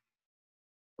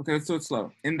 Okay, let's do it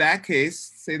slow. In that case,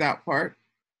 say that part.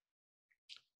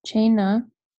 Chena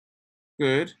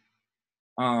Good.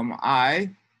 I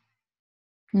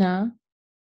na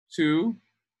two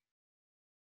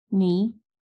ni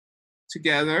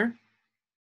together.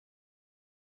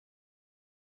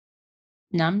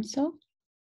 namso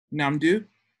Namdu.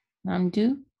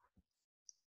 namdu.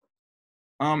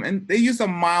 And they use a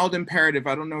mild imperative.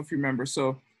 I don't know if you remember.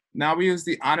 So now we use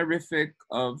the honorific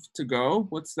of to go.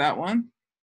 What's that one?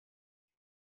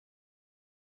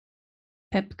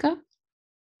 Pepka.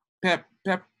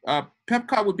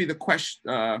 Pepka would be the question.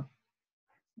 That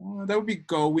would be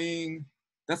going.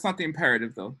 That's not the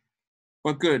imperative though.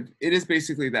 But good. It is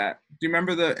basically that. Do you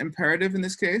remember the imperative in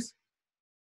this case?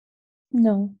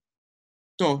 No.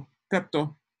 To,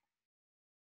 pepto.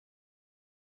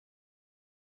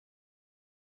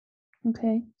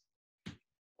 Okay.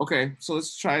 Okay, so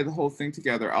let's try the whole thing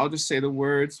together. I'll just say the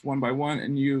words one by one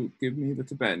and you give me the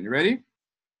Tibetan. You ready?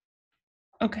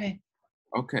 Okay.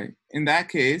 Okay. In that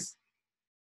case,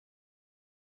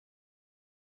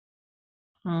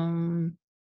 I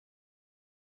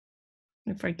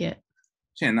forget.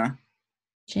 Chena.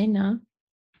 Chena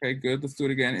Okay, good. Let's do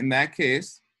it again. In that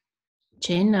case,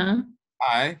 Chena,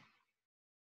 I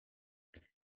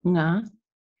nga,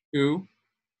 do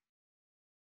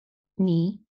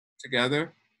ni,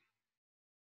 together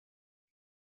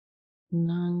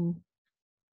nang,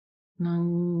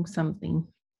 nang something.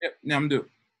 Yep, Namdu.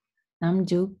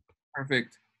 Namjuk,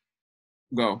 Perfect.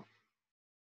 Go.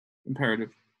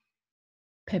 Imperative.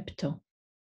 Pepto.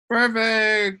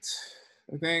 Perfect.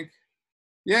 I think.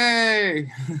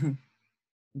 Yay. I'm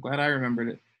glad I remembered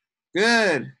it.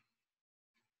 Good.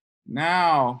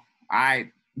 Now,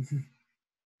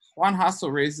 Juan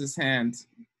Hasso raised his hand,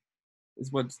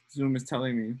 is what Zoom is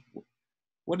telling me.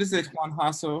 What is it, Juan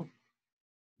Hasso?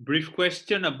 Brief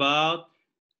question about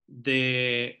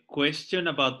the question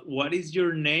about what is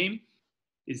your name?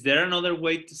 Is there another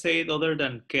way to say it other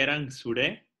than Kerang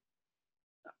Sure?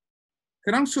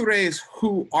 Kerang Sure is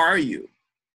who are you?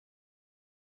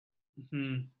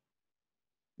 Hmm.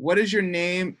 What is your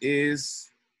name is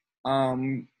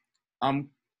um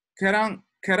Kerang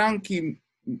ki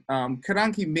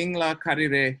Mingla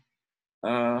Karire.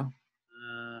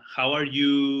 How are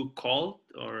you called?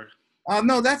 Or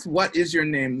No, that's what is your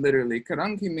name, literally.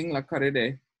 Kerang ki Mingla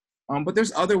Karire. But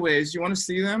there's other ways. You want to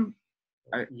see them?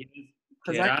 yes,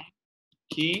 Because Kerang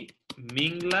Ki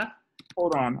Mingla.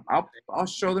 Hold on. I'll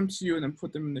show them to you and then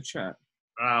put them in the chat.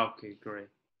 Okay, great.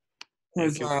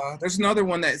 Because there's another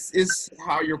one that is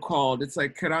how you're called. It's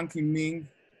like Kerang ki Ming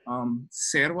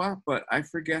Serwa, but I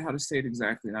forget how to say it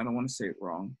exactly, and I don't want to say it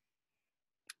wrong.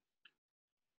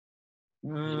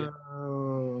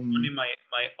 Only my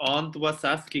aunt was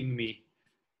asking me.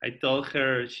 I told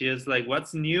her, she was like,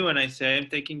 "What's new?" And I said, "I'm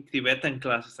taking Tibetan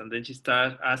classes." And then she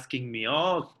started asking me,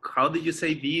 "Oh, how do you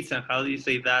say this and how do you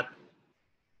say that?"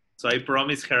 So I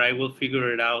promised her I will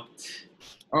figure it out.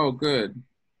 Oh, good.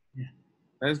 Yeah.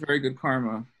 That is very good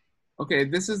karma. Okay,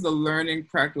 this is the Learning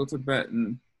Practical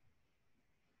Tibetan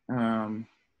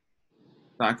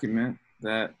document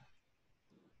that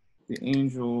the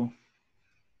angel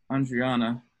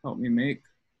Andriana helped me make,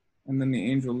 and then the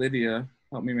angel Lydia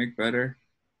helped me make better.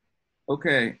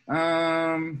 Okay.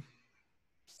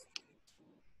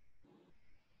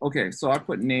 Okay, so I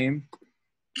put name.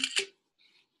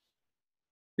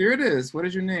 Here it is. What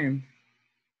is your name?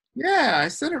 Yeah, I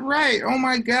said it right. Oh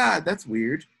my God, that's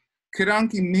weird.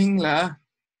 Kiranki Mingla.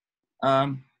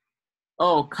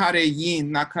 Kareyin,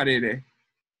 not Karere.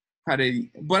 Kare,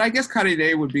 but I guess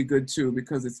Karere would be good too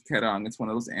because it's Kerang. It's one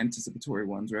of those anticipatory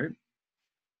ones, right?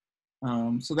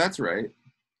 So that's right.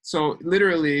 So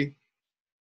literally,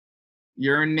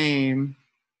 your name,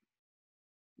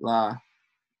 la,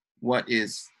 what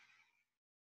is?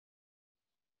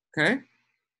 Okay.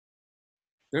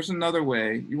 There's another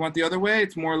way. You want the other way?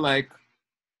 It's more like,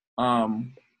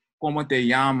 como te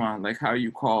llama, like how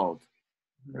you called,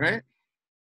 right?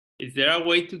 Is there a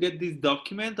way to get this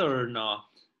document or not?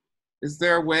 Is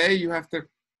there a way you have to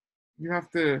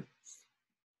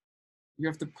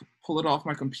pull it off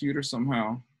my computer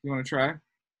somehow? You want to try?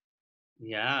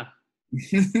 Yeah.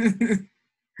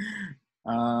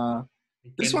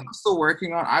 This one I'm still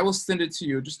working on. I will send it to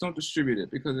you. Just don't distribute it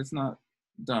because it's not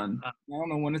done. I don't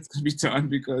know when it's gonna be done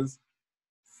because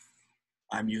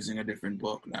I'm using a different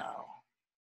book now.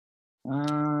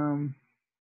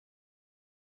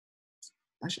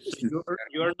 I should just do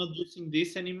you are not using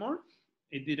this anymore?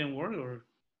 It didn't work, or?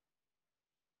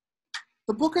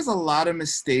 The book has a lot of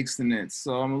mistakes in it,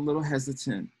 so I'm a little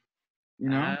hesitant. You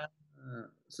know?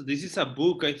 So this is a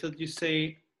book. I thought you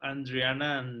say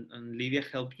Andriana and Lydia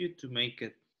help you to make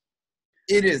it.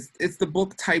 It is. It's the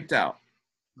book typed out.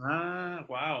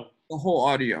 Wow. The whole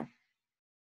audio.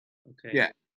 Okay.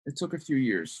 Yeah, it took a few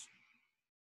years.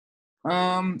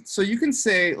 So you can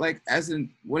say, like, as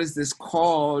in, what is this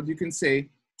called? You can say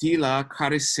Dila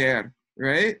carecer,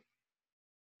 right?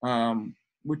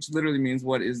 Which literally means,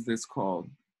 what is this called?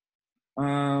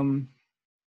 What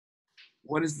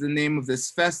is the name of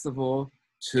this festival?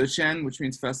 Chuchen, which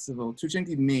means festival. Chuchen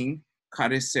ki Ming,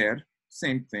 carecer,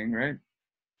 same thing, right?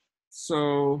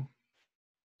 So,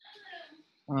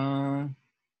 I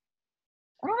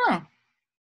don't know.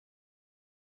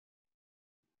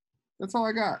 That's all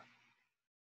I got.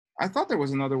 I thought there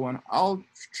was another one. I'll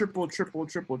triple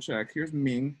check. Here's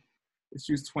Ming. It's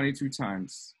used 22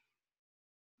 times.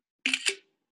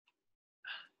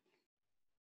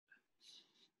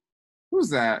 Who's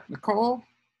that? Nicole?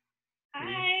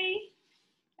 Hi,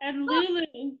 I'm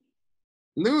Lulu.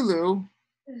 Lulu?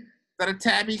 Is that a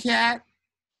tabby cat?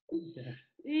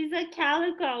 He's a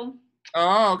calico.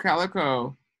 Oh,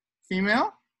 calico.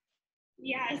 Female?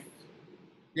 Yes.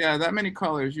 Yeah, that many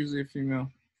colors, usually a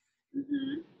female.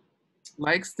 Mm-hmm.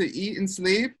 Likes to eat and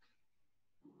sleep?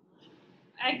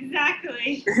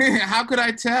 Exactly. How could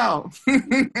I tell?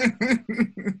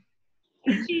 And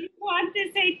she wants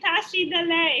to say Tashi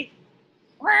delay.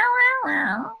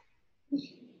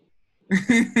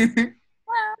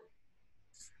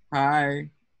 Hi.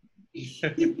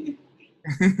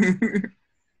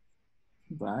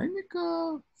 Bye,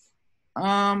 Nico.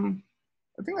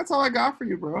 I think that's all I got for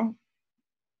you, bro.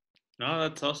 No,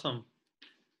 that's awesome.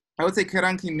 I would say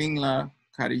Keranki Mingla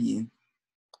Kariyin.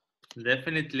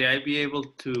 Definitely, I'd be able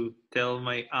to tell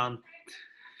my aunt.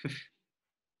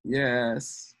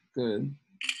 Yes, good.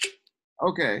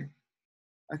 Okay.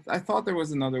 I thought there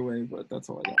was another way, but that's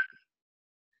all I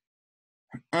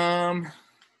got.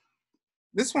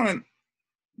 This one,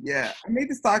 yeah, I made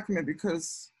this document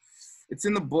because it's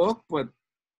in the book, but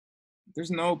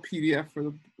there's no PDF for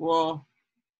the, well,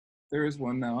 there is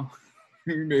one now.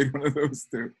 We made one of those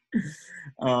too.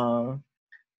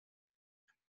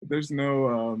 There's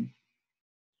no,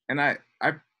 and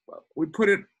we put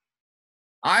it,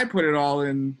 I put it all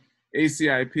in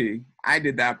ACIP. I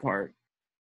did that part.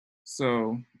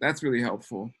 So that's really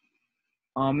helpful.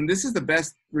 And this is the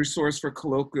best resource for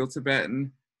colloquial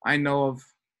Tibetan I know of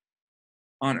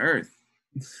on earth,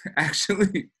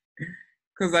 actually,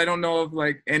 because I don't know of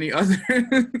like any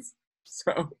others.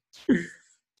 So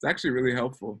it's actually really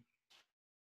helpful.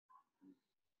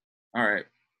 All right,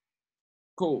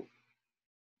 cool.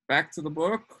 Back to the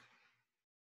book.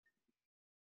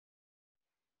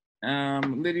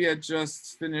 Lydia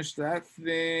just finished that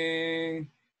thing.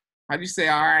 How do you say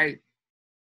all right,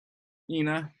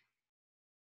 Ina?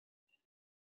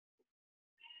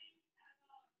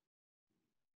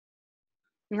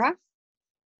 Yeah.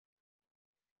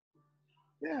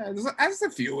 Yeah, there's a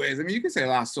few ways. I mean, you can say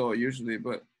lasso usually,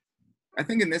 but I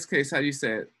think in this case, how do you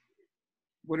say it?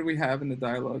 What do we have in the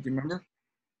dialogue? Do you remember?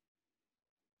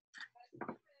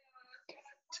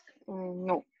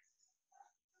 No.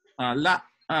 La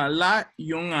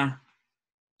yunga.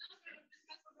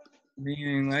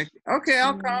 Meaning like, okay,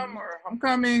 I'll come, or I'm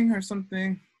coming, or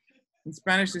something. In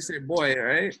Spanish, they say boy,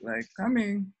 right? Like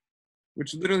coming,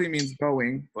 which literally means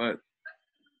going, but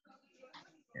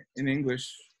in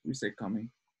English, we say coming.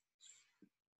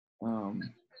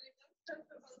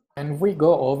 And we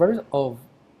go over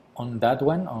on that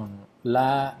one on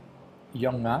La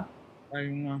Yonga. La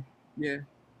yunga. Yeah,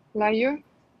 Layo.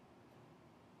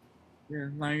 yeah,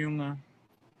 la yunga.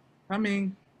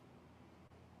 Coming.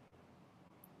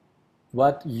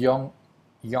 What Yong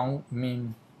It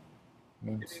means.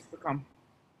 means to come.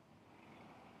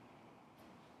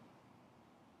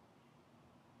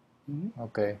 Mm-hmm.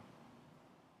 Okay.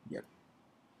 Yep.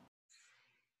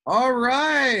 All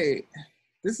right.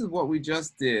 This is what we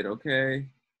just did, okay?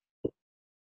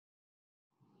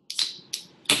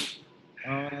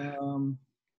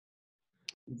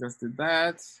 We just did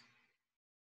that.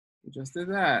 We just did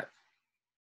that.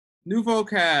 New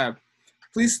vocab.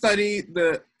 Please study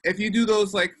if you do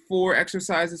those like 4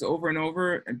 exercises over and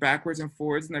over and backwards and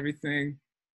forwards and everything,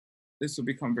 this will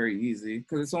become very easy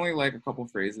because it's only like a couple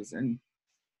phrases and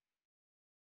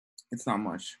it's not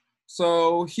much.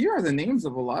 So here are the names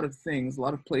of a lot of things, a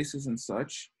lot of places and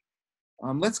such.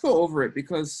 Let's go over it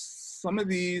because some of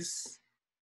these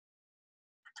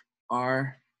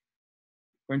are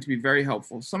going to be very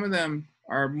helpful. Some of them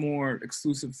are more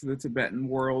exclusive to the Tibetan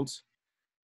world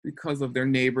because of their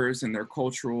neighbors and their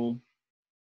cultural,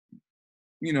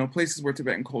 places where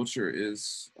Tibetan culture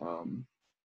is.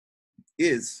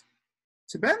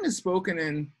 Tibetan is spoken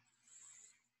in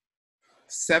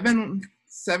seven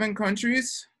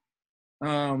countries,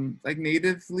 like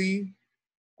natively,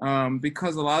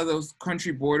 because a lot of those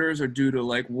country borders are due to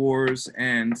like wars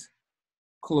and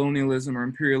colonialism or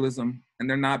imperialism, and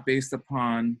they're not based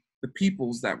upon the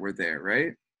peoples that were there,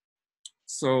 right?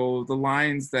 So the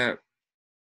lines that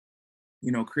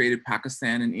created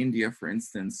Pakistan and India, for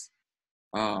instance,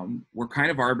 were kind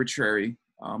of arbitrary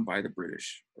by the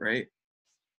British, right?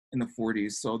 In the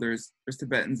 40s. So there's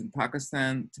Tibetans in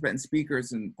Pakistan, Tibetan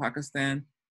speakers in Pakistan,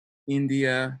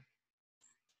 India,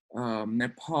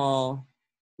 Nepal,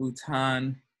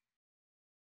 Bhutan,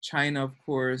 China, of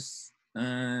course,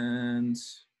 and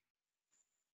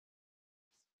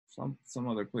some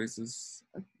other places.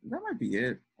 That might be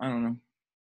it. I don't know.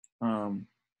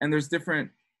 And there's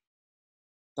different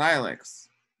dialects,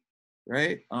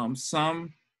 right?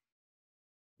 Some,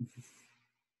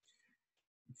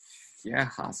 yeah,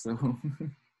 so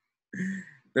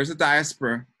there's a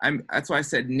diaspora. That's why I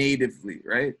said natively,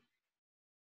 right?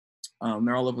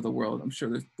 They're all over the world. I'm sure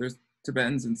there's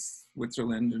Tibetans in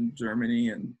Switzerland and Germany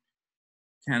and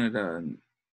Canada and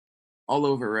all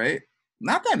over, right?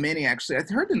 Not that many, actually. I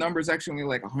heard the number is actually only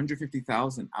like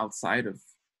 150,000 outside of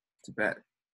Tibet.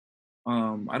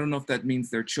 I don't know if that means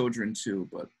their children too,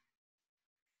 but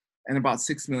and about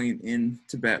 6 million in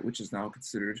Tibet, which is now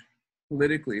considered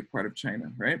politically part of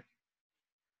China, right?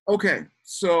 Okay,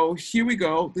 so here we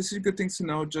go. This is good things to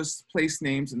know, just place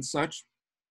names and such.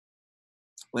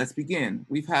 Let's begin.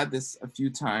 We've had this a few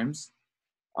times.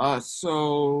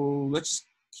 So let's just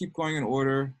keep going in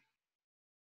order.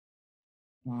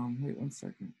 Wait 1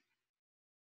 second.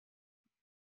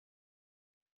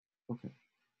 Okay.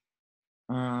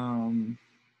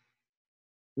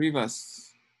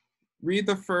 Rivas, read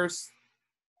the first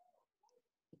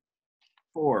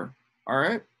 4. All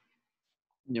right.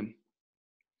 Yeah.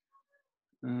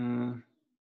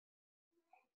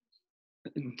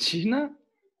 China?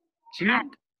 China?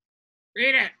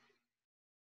 Read it.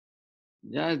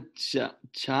 Yeah, cha?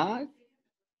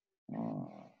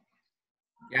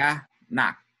 Yeah.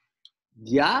 Nah.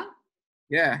 Ya?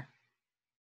 Yeah.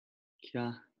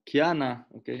 Kiana.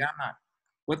 Okay. Yeah. Nah.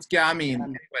 What's kya mean? Kiana.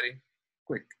 Anybody?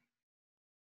 Quick.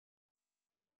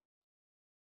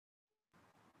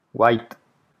 White.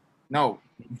 No.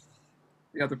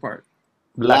 The other part.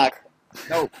 Black.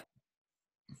 No.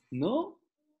 No?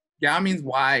 Kya means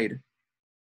wide.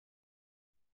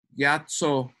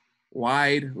 Gyatso,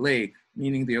 wide lake,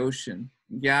 meaning the ocean.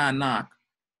 Gyanak,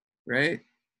 right?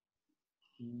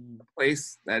 A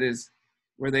place that is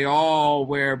where they all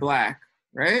wear black,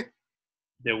 right?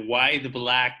 The white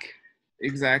black.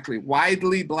 Exactly.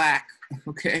 Widely black.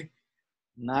 Okay.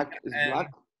 Nak is And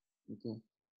black. Okay.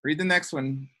 read the next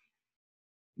one,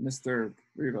 Mr.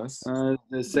 Rivas.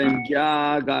 The same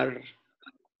Yagar.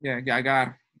 Yeah,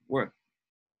 Gagar.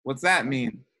 What's that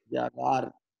mean?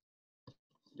 Yagar.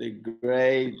 The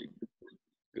great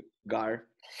Gar.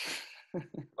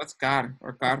 What's Gar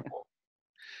or Carpo?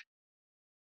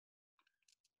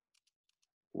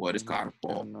 What is I Carpo?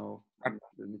 don't know.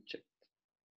 Let me check.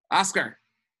 Oscar.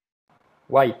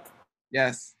 White.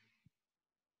 Yes.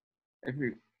 If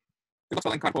you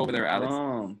spelling Carpo over there, Alex.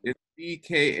 Oh, It's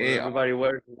CKAR. everybody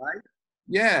wears white?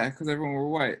 Yeah, because everyone were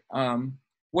white.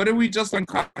 What did we just learn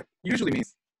Carpo usually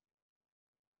means?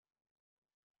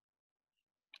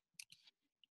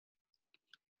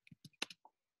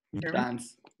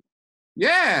 Dance.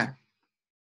 Yeah.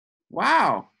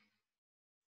 Wow.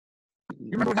 You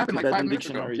remember what happened like 5 Tibetan minutes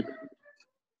ago? dictionary.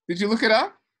 Did you look it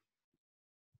up?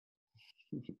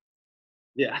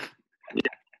 Yeah.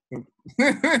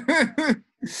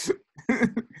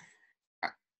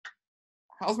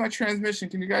 How's my transmission?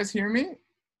 Can you guys hear me?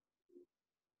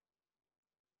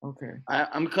 Okay.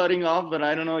 I'm cutting off, but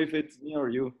I don't know if it's me or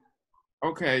you.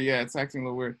 Okay, yeah, it's acting a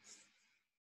little weird.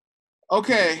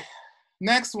 Okay,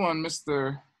 next one,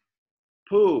 Mr.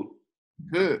 Poo.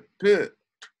 Poo. Poo.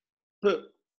 Poo.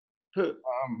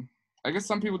 I guess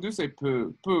some people do say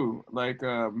poo, like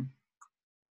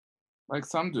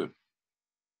some do.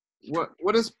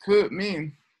 What does poo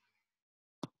mean?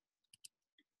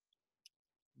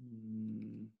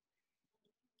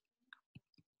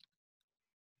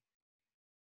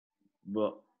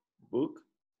 Book.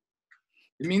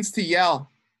 It means to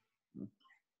yell.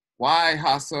 Why,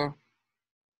 Hasso?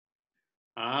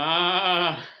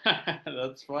 Ah,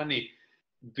 that's funny.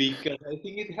 Because I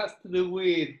think it has to do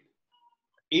with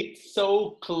it's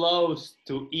so close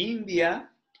to India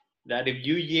that if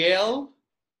you yell,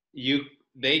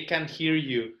 they can hear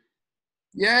you.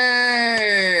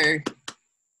 Yay!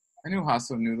 I knew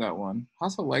Hasso knew that one.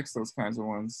 Hasso likes those kinds of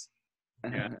ones.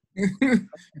 Yeah.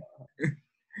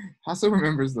 Hasso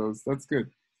remembers those. That's good.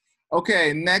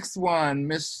 Okay, next one,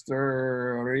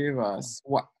 Mr. Rivas.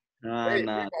 What? Wait,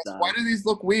 Rivas, why do these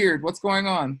look weird? What's going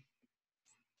on?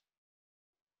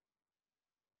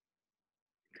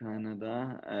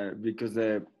 Canada, because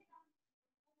I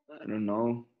don't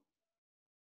know.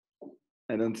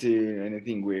 I don't see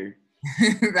anything weird.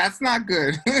 That's not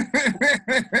good. I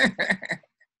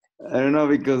don't know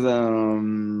because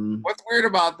What's weird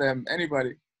about them?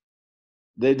 Anybody?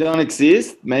 they don't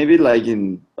exist. Maybe like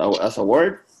as a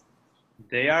word.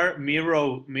 They are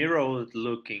mirror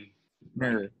looking.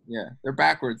 Mirror. Yeah, they're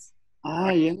backwards.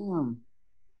 Yeah.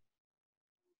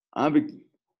 And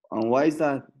why is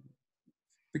that?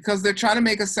 Because they're trying to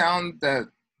make a sound that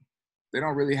they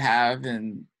don't really have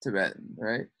in Tibetan,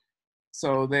 right?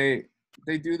 So they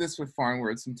do this with foreign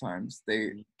words sometimes.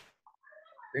 They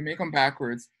make them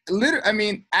backwards.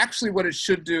 Actually, what it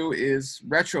should do is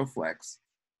retroflex.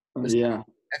 Yeah.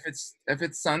 If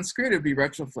it's Sanskrit, it'd be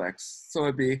retroflex. So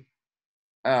it'd be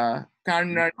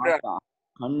Kannada.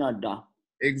 Kannada.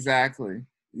 Exactly.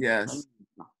 Yes.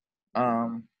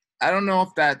 I don't know if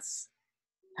that's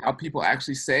how people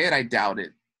actually say it. I doubt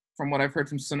it. From what I've heard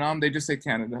from Sonam, they just say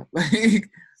Canada.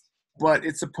 But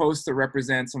it's supposed to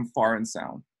represent some foreign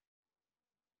sound.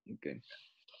 Okay.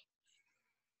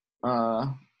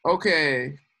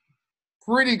 Okay.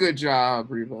 Pretty good job,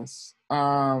 Rivas.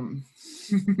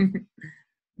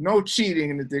 No cheating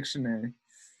in the dictionary.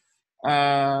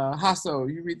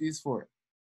 Hasso, you read these for it.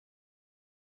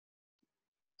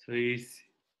 So it's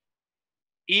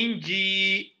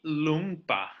Inji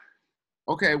Lumpa.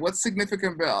 Okay, what's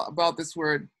significant about this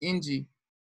word inji?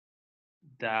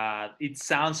 That it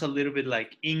sounds a little bit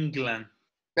like England.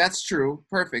 That's true.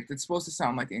 Perfect. It's supposed to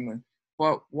sound like England.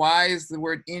 But why is the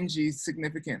word inji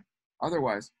significant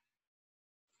otherwise?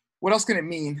 What else can it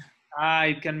mean?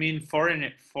 It can mean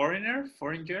foreigner.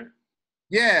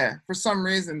 Yeah, for some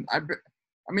reason, I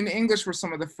mean, the English were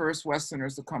some of the first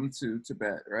Westerners to come to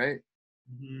Tibet, right?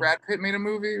 Mm-hmm. Brad Pitt made a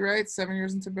movie, right? 7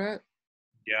 Years in Tibet.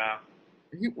 Yeah.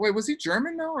 Wait, was he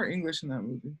German now or English in that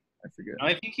movie? I forget.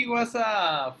 I think he was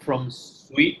from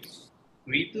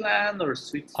Switzerland or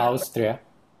Switzerland. Austria.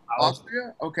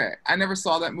 Austria? Okay. I never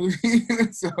saw that movie.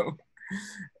 So,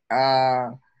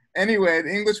 anyway,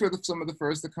 the English were some of the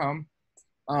first to come.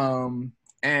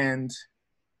 And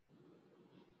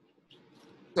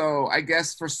so I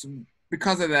guess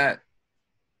because of that,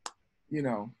 you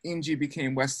know, Inji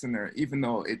became Westerner, even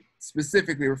though it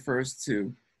specifically refers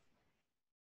to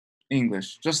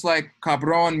English. Just like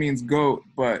cabron means goat,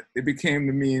 but it became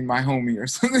to mean my homie or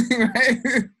something, right?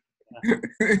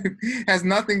 It has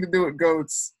nothing to do with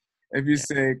goats if you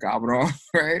say cabron,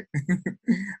 right?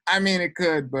 I mean, it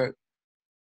could, but,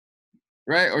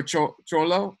 right? Or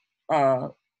cholo,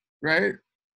 right?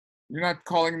 You're not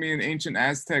calling me an ancient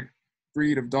Aztec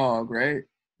breed of dog, right?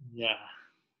 Yeah.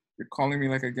 You're calling me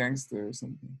like a gangster or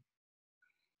something.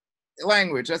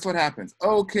 Language, that's what happens.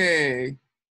 Okay.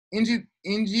 Inji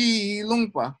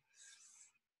Lungpa.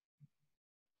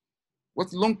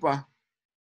 What's Lungpa?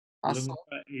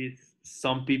 Lumpa is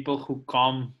some people who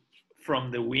come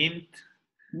from the wind.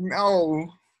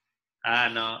 No,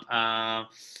 No. not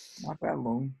that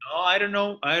Lung. No, I don't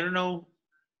know.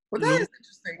 But that is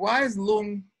interesting. Why is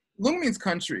Lung? Lung means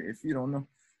country, if you don't know.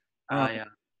 Yeah.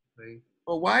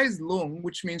 But why is Lung,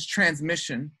 which means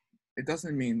transmission? It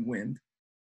doesn't mean wind.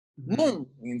 Mm-hmm. Lung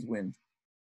means wind.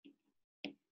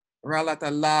 Ralata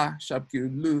la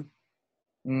shabkyu lu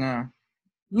nga.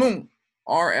 Lung,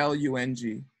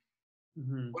 R-L-U-N-G.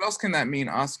 Mm-hmm. What else can that mean,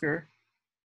 Oscar?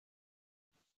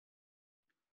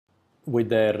 With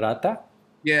the rata,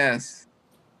 Yes,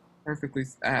 perfectly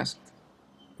asked.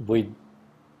 with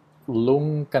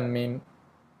lung can mean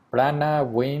prana,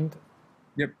 wind,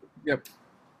 Yep,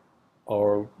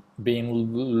 or being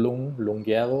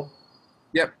lungueado,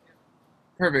 yep,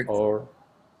 perfect. or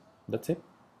that's it.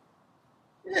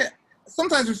 Yeah,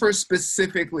 sometimes refers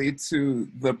specifically to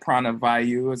the prana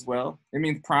vayu as well. It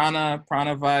means prana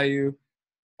vayu.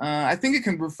 I think it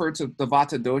can refer to the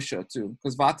vata dosha too,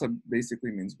 because vata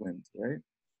basically means wind, right?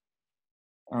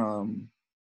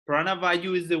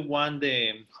 Pranavayu is the one,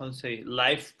 how to say,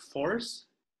 life force.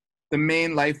 The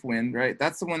main life wind, right?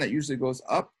 That's the one that usually goes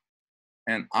up,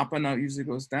 and apana usually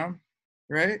goes down,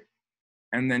 right?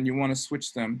 And then you want to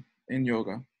switch them in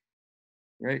yoga,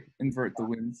 right? Invert the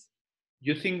winds.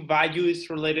 You think Vayu is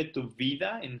related to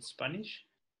vida in Spanish?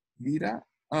 Vida?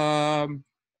 Like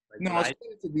No, life? it's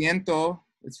related to viento.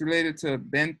 It's related to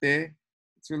vente.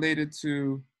 It's related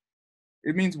to,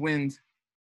 it means wind.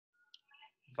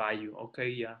 Vayu. Okay,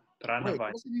 yeah. Wait, Pranavayu.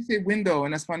 what did you say window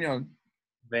in Espanol?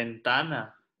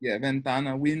 Ventana. Yeah,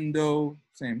 ventana, window,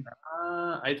 same.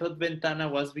 I thought ventana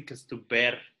was because to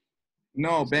ver.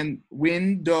 No,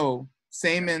 window,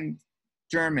 same in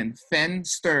German.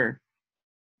 Fenster,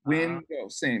 window,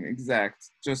 same, exact.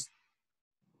 Just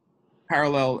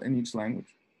parallel in each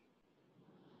language.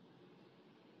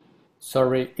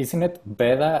 Sorry, isn't it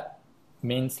Veda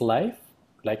means life,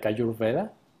 like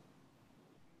Ayurveda?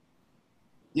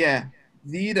 Yeah,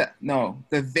 Veda, no,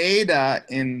 the Veda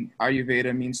in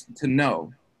Ayurveda means to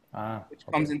know, which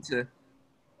comes into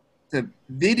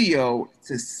video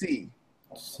to see.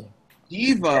 See.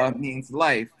 Jiva means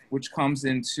life, which comes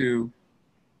into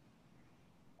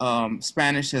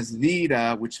Spanish as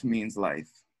vida, which means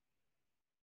life.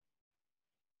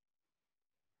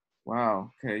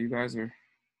 Wow. Okay, you guys are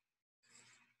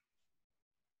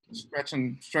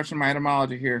stretching my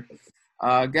etymology here.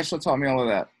 Geshe taught me all of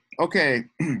that. Okay.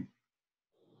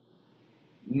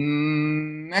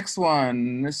 Next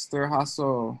one, Mr.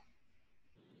 Hasso.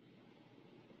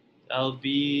 That'll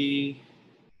be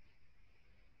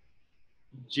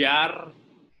Jarman.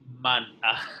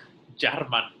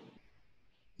 Jarman.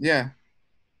 Yeah,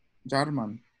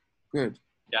 Jarman. Good.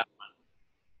 Jarman.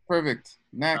 Perfect.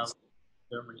 Next.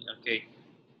 Germany. Okay.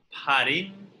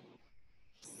 Parin.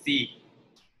 C.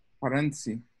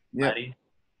 Parensi. Yep. Parin.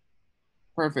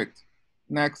 Perfect.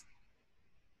 Next.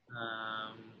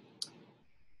 Um,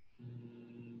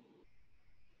 mm,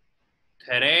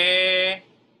 Tere.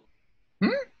 Hmm?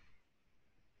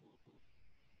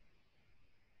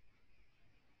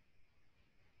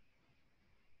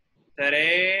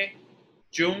 Tere.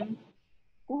 Jung.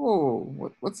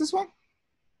 Oh, what's this one?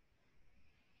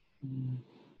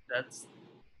 That's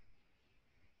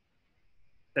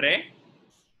Tre.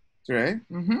 Dre.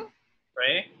 Mm-hmm.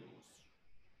 Tre.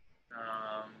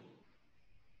 Um,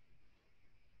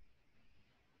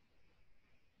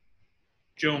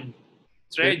 Jung.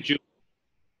 Tre. Jung.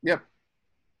 Yep.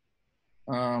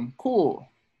 Cool.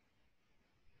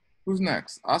 Who's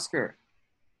next? Oscar.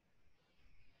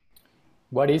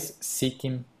 What is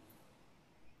Sikkim?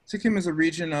 Sikkim is a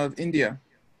region of India.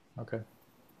 Okay.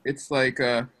 It's like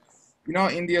you know how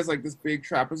India is like this big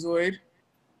trapezoid?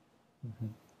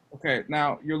 Okay,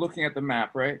 now you're looking at the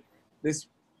map, right? This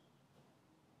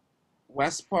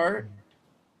west part,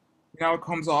 you know how it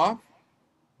comes off?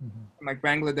 And like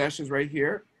Bangladesh is right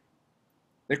here.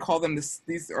 They call them this,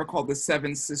 these are called the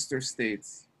Seven Sister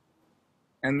States.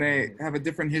 And they have a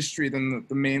different history than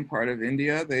the main part of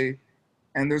India.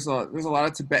 And there's a lot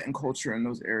of Tibetan culture in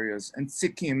those areas. And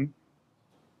Sikkim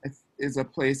is a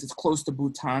place, it's close to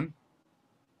Bhutan,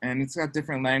 and it's got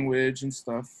different language and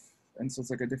stuff. And so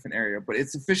it's like a different area. But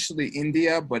it's officially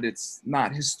India, but it's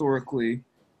not historically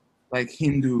like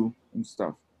Hindu and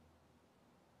stuff.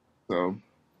 So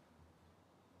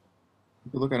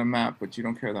you can look at a map, but you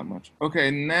don't care that much.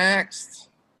 Okay, next.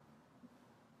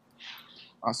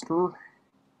 Oscar.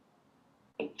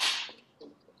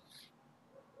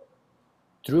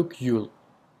 Drukyul.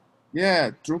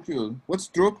 Yeah, Drukgyul. What's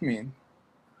Druk mean?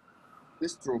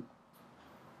 This Druk.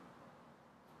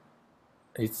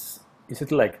 Is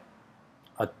it like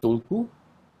a tulku?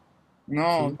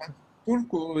 No,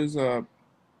 Turku is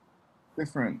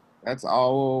different. That's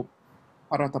all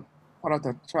parata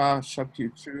paratatra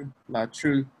shapyuchu la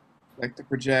chu, like to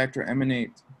project or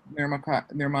emanate.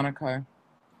 Nirmanakai.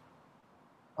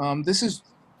 This is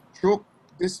Druk.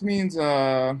 This means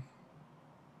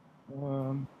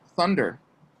thunder,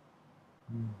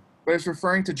 but it's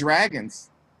referring to dragons.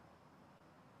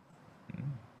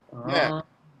 Yeah,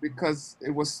 because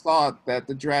it was thought that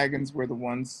the dragons were the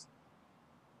ones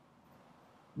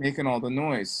making all the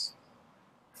noise.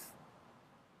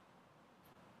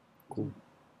 Cool.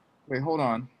 Wait, hold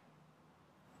on.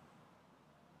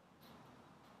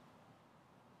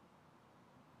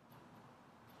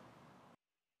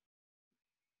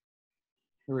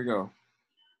 Here we go.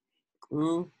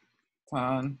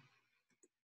 Bhutan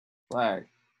flag.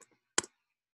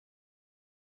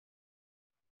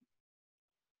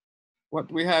 What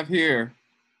do we have here?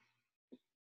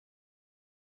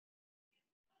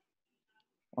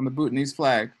 On the Bhutanese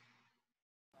flag.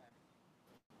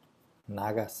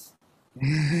 Nagas.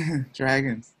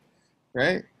 Dragons,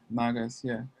 right? Nagas,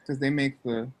 yeah, because they make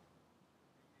the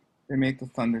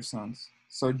thunder sounds.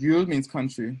 So Jul means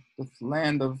country, the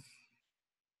land of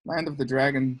the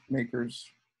dragon makers.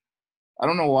 I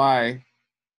don't know why.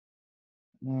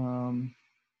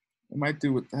 It might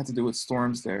have to do with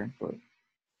storms there, but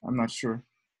I'm not sure.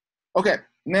 Okay,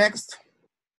 next.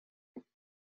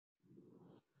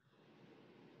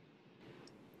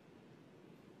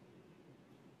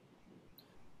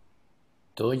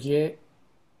 Dorje.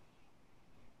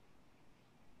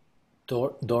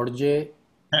 Dorje.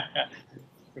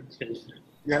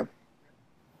 Yep.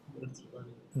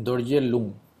 Dorje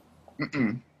Lung.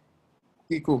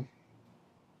 Giku.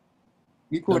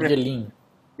 Dorjeling.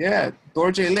 Yeah,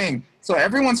 Dorjeling. So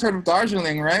everyone's heard of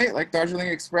Darjeeling, right? Like Darjeeling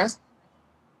Express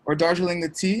or Darjeeling the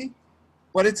tea,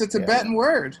 but it's a Tibetan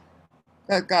word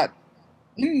that got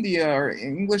India or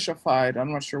Englishified.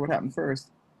 I'm not sure what happened first.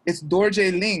 It's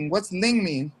Dorje Ling. What's Ling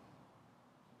mean?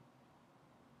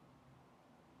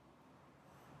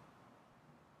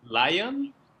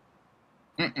 Lion.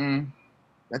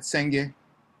 That's Sengye.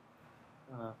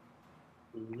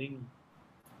 Ling.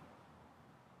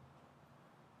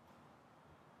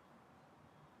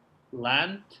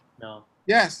 Land? No.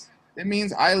 Yes, it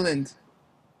means island.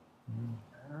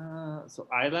 So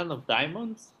Island of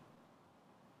Diamonds?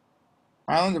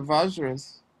 Island of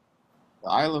Vajras. The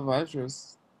Isle of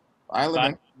Vajras. Isle of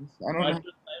Empires. I don't know.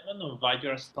 Vajra's Diamond or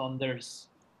Vajra's Thunders?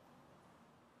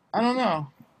 I don't know.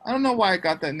 I don't know why I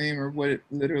got that name or what it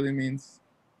literally means.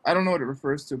 I don't know what it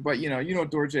refers to, but you know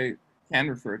Dorje can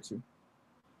refer to.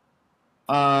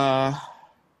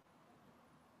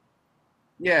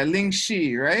 Yeah, Ling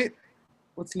Shi, right?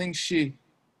 What's Ling Shi?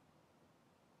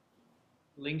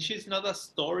 Ling Shi is not a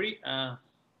story.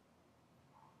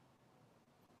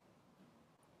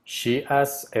 She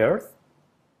as Earth.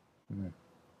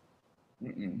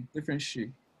 Different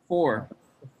she. Four.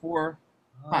 The four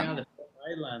Oh, yeah, continents. the four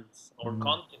islands or Mm.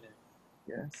 continent.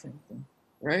 Yeah, same thing.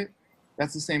 Right?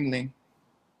 That's the same link.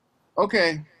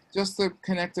 Okay, just to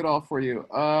connect it all for you.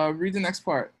 Read the next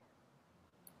part.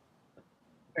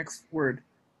 Next word.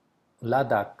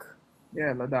 Ladakh.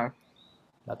 Yeah, Ladakh.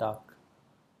 Ladakh.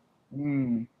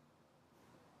 Mm.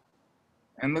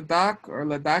 And Ladakh or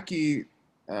Ladakhi,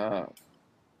 uh,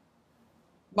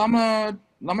 Lama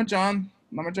John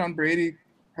Brady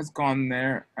has gone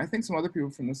there. I think some other people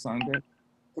from the Sangha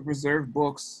to preserve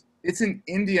books. It's in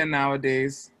India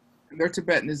nowadays, and their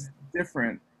Tibetan is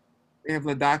different. They have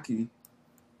Ladakhi,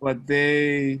 but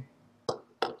they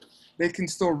can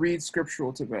still read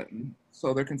scriptural Tibetan, so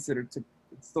it's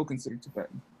still considered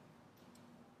Tibetan.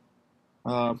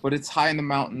 But it's high in the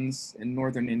mountains in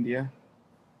northern India.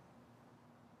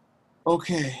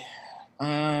 Okay,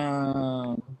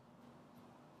 that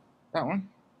one.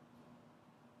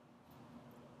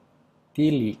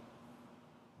 Dili.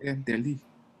 Yeah, Delhi.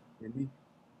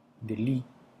 Dili.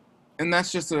 And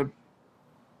that's just a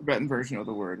Tibetan version of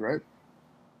the word, right?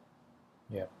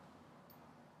 Yeah.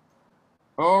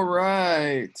 All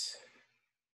right.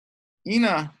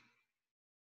 Ina.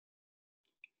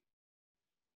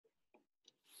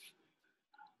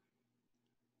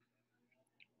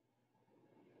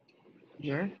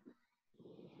 Yeah.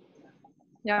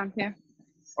 Yeah, I'm here.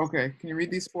 Okay. Can you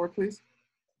read these four, please?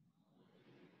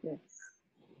 Yes.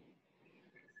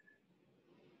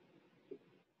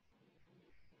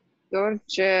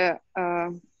 Dorje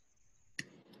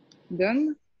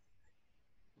Dun,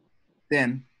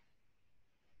 Den.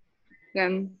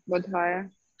 then Bodhaya.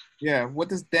 Yeah. What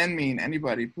does den mean?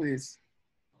 Anybody, please.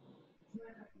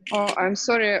 Oh, I'm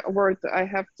sorry, word. I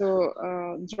have to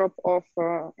drop off.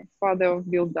 Father of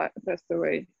Bill passed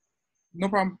away. No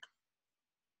problem.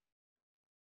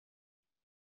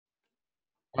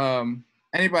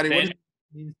 Anybody? What is? Then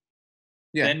means,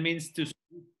 Yeah. then means to.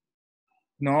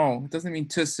 No, it doesn't mean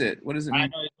to sit. What does it I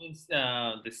mean? know it means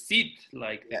the seat,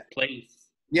 like Yeah. the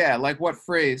place. Yeah. Like what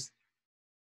phrase?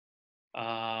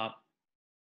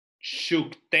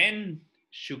 Shukten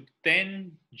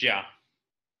ja.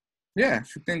 Yeah.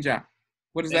 Shuktenja.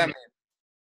 What does that mean?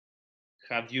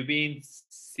 Have you been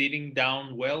sitting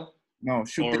down well? No.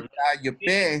 Shuktenja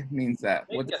yupe means that.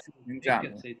 What does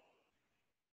Shuktenja mean?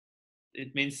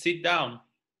 It means sit down.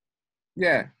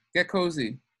 Yeah. Get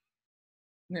cozy.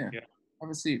 Yeah. Yeah. Have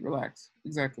a seat. Relax.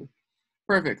 Exactly.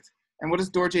 Perfect. And what does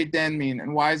Dorje Den mean?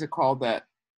 And why is it called that?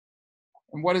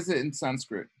 And what is it in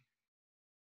Sanskrit?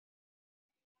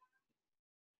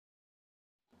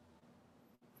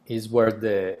 Is where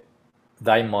the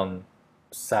diamond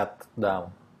sat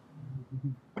down.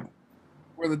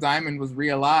 Where the diamond was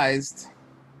realized.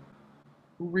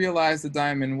 Who realized the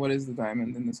diamond? What is the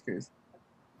diamond in this case?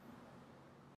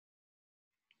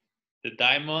 The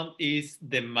diamond is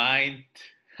the mind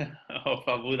of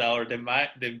a Buddha, or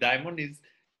the diamond is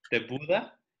the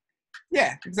Buddha.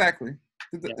 Yeah, exactly.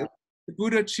 The, Yeah. the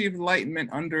Buddha achieved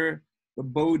enlightenment under the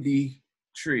Bodhi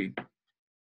tree.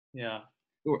 Yeah.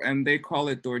 And they call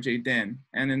it Dorje Den.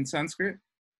 And in Sanskrit?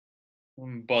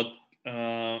 But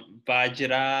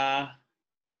Vajrasana.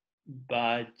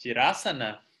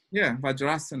 Yeah,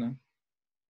 Vajrasana.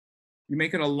 You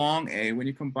make it a long A. When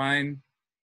you combine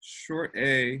short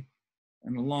A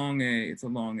and a long A, it's a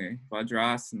long A.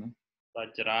 Vajrasana.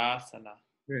 Vajrasana.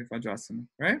 Right, Vajrasana,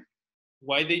 right?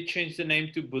 Why they changed the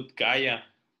name to Budgaya?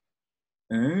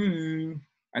 Oh,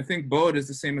 I think Bodh is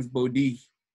the same as Bodhi.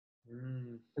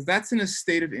 Because that's in a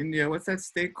state of India. What's that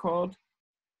state called?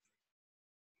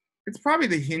 It's probably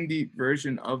the Hindi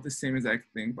version of the same exact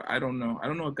thing, but I don't know. I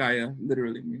don't know what Gaya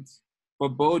literally means.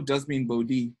 But Bodh does mean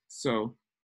Bodhi, so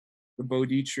the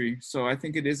Bodhi tree. So I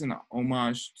think it is an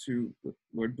homage to the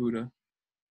Lord Buddha.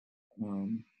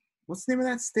 What's the name of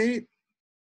that state?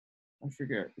 I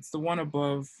forget. It's the one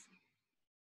above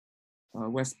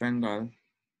West Bengal.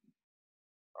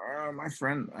 My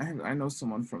friend, I know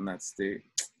someone from that state.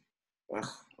 Ugh,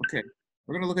 okay,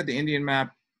 we're gonna look at the Indian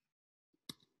map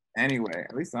anyway.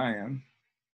 At least I am.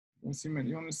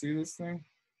 You want to see this thing?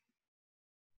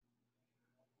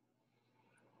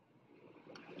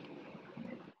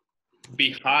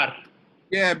 Bihar.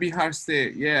 Yeah, Bihar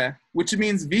state. Yeah, which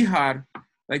means Vihar,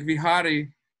 like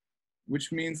Vihari,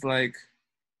 which means like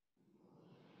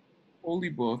holy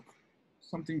book,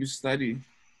 something you study.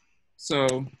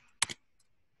 So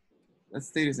that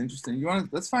state is interesting.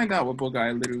 Let's find out what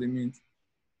Bogai literally means.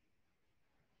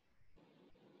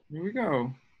 Here we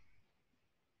go.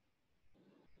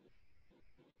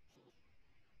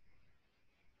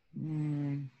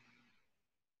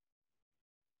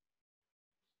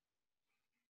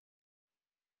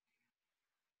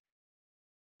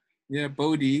 Yeah,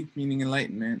 Bodhi, meaning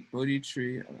enlightenment. Bodhi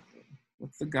tree.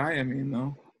 What's the guy I mean,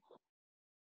 though?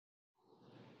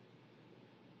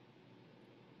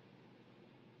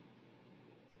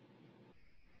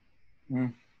 I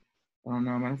don't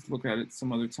know. I'm going to have to look at it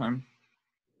some other time.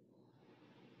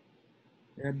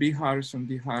 Yeah, Bihar is from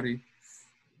Bihari.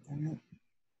 Damn it.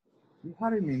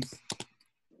 Bihari means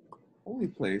holy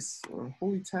place or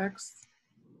holy text.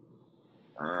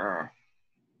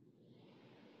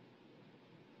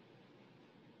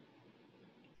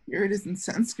 Here it is in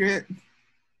Sanskrit.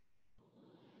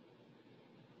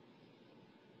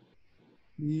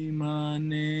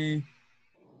 Imane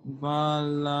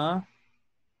Vala.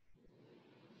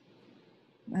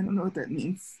 I don't know what that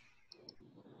means.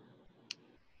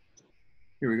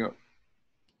 Here we go.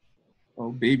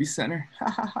 Oh, baby center.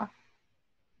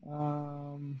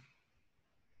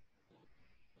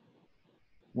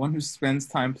 One who spends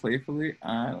time playfully?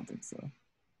 I don't think so.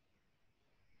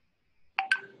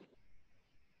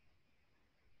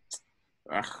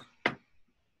 Ugh. If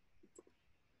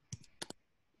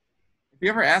you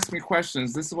ever ask me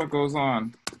questions, this is what goes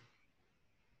on.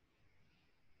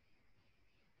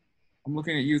 I'm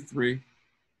looking at you three.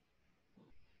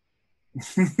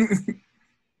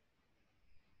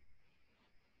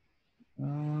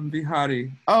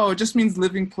 Bihari. Oh, it just means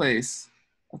living place.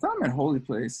 I thought it meant holy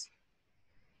place.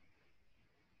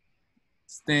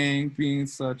 Staying, being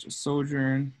such a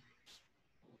sojourn.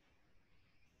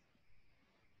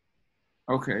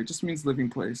 Okay, it just means living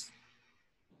place.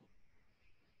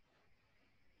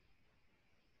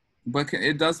 But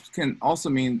can also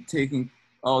mean taking.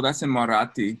 Oh, that's in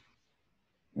Marathi.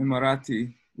 In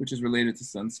Marathi, which is related to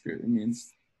Sanskrit, it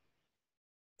means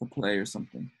to play or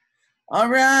something. All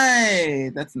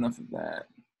right, that's enough of that.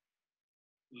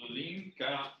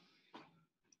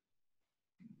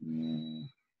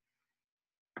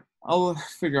 I'll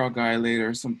figure out Guy later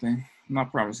or something. I'm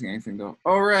not promising anything though.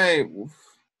 All right,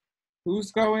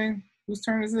 who's going? Whose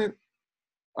turn is it?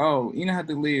 Oh, Ina had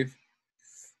to leave.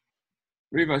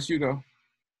 Rivas, you go.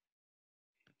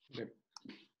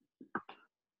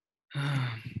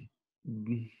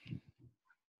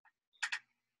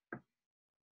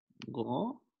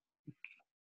 Go.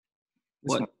 This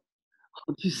What? one.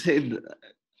 How do you say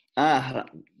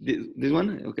this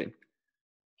one? Okay.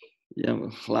 Yeah,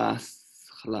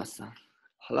 Hlasa.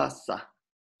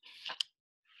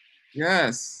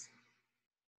 Yes.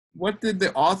 What did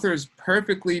the authors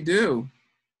perfectly do?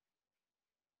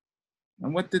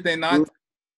 And what did they not?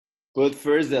 Put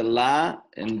first the la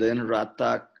and then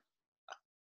ratak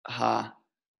ha.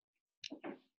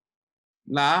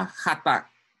 La hatak.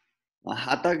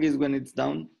 Hatak is when it's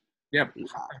down. Yep.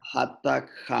 Hatak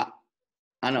ha.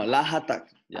 No, la hatak.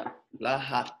 Yeah, la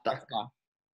hatak.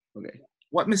 Okay.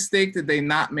 What mistake did they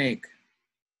not make?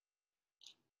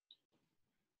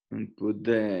 And put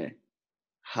the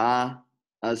ha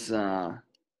as a.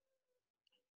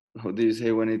 How do you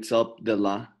say when it's up the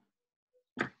la?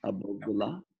 Above the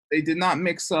la? They did not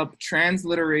mix up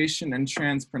transliteration and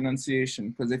transpronunciation,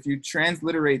 because if you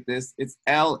transliterate this, it's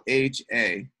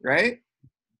LHA, right?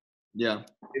 Yeah.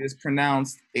 It is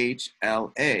pronounced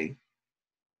HLA.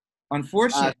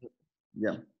 Unfortunately,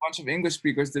 yeah. a bunch of English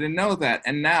speakers didn't know that,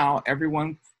 and now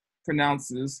everyone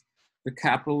pronounces the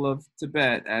capital of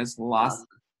Tibet as Lhasa,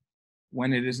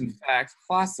 when it is in fact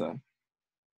Lhasa,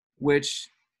 which,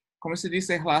 ¿cómo se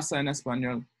dice Lhasa en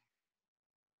español?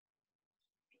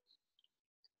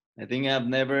 I think I've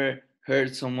never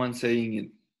heard someone saying it.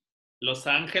 Los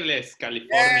Angeles,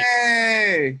 California.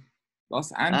 Yay!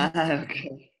 Los Angeles,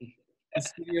 Okay. the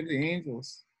city of the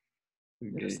angels. You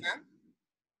Okay. understand?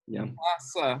 Yeah.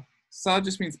 Lhasa. Sa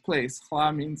just means place.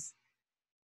 Hla means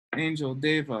angel,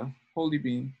 deva, holy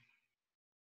being.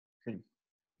 Okay.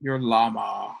 Your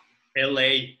lama.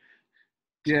 LA.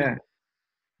 Yeah.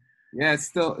 Yeah, it's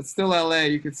still LA.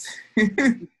 You could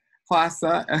see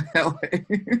Plaza LA.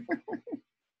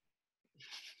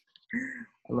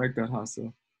 I like that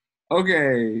hustle.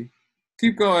 Okay.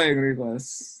 Keep going,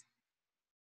 Rivas.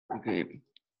 Okay.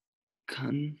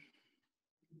 Cat.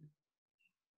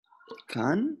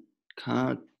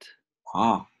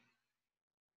 Ah.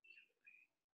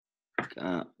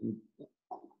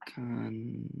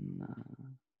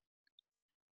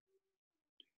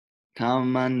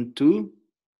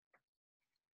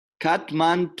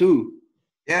 Kathmandu.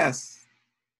 Yes.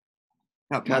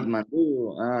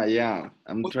 Kathmandu. Yeah.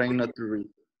 I'm trying not to read.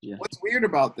 Yeah. What's weird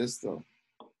about this though?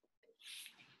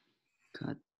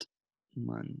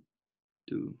 Kathmandu.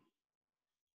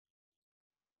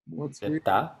 What's The weird?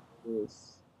 ta?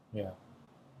 Yeah.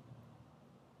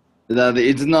 That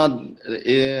it's not.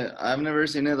 I've never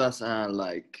seen it as a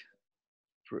like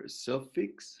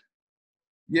suffix.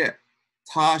 Yeah,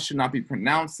 ta should not be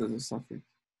pronounced as a suffix.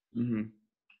 Mm-hmm.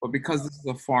 But because this is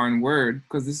a foreign word,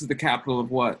 because this is the capital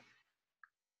of what?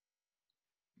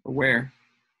 Or where?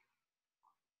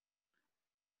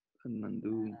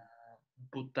 Kathmandu.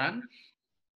 Bhutan,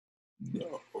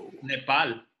 No.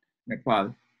 Nepal.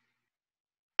 Nepal.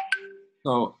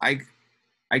 So I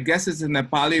guess it's a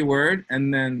Nepali word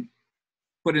and then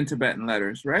put in Tibetan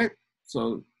letters, right?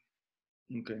 So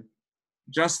Okay.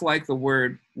 just like the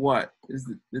word what is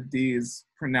the D is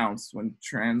pronounced when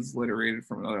transliterated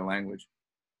from another language.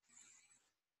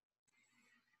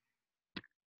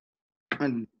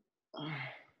 And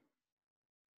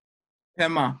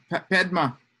Padma,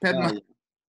 Padma, Padma,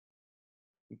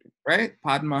 right?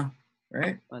 Padma,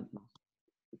 right? Padma.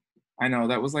 I know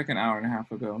that was like an hour and a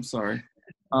half ago. I'm sorry.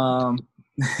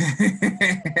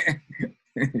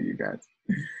 You guys.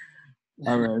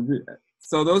 All right.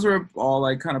 So those are all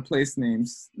like kind of place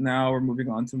names. Now we're moving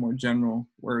on to more general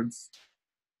words.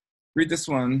 Read this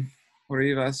one.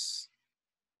 Horivas.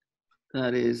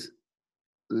 That is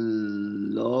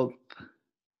Lop.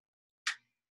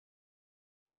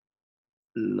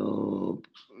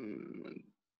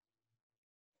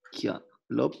 Kya.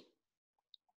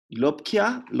 Lopkya.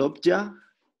 Lopja.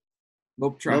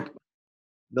 Loptra.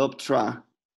 Loptra.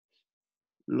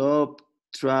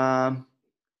 Loptra.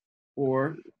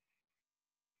 Or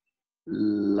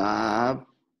Laptra.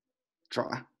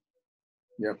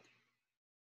 yep.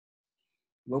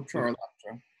 Loptra or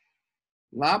Laptra.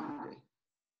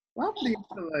 Lap means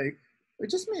to like it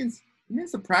just means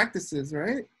the practices,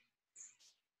 right?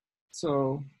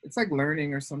 So it's like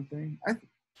learning or something.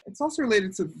 It's also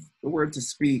related to the word to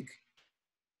speak.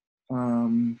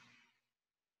 I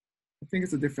think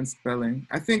it's a different spelling.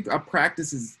 I think a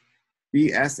practice is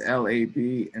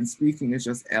BSLAB and speaking is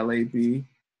just LAB.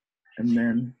 And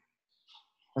then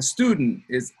a student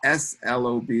is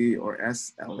SLOB or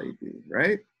SLAB,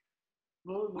 right?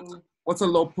 What's a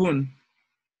lopun?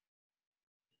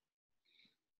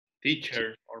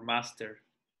 Teacher or master.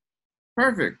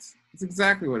 Perfect. That's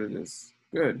exactly what it is.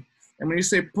 Good. And when you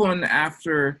say pun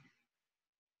after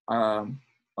a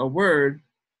word,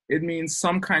 it means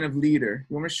some kind of leader.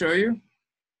 You want me to show you?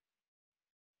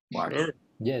 Watch. Sure.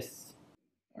 Yes.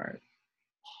 All right.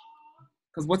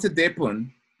 Because what's a depun?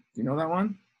 Do you know that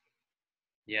one?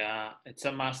 Yeah, it's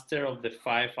a master of the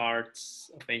 5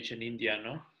 arts of ancient India,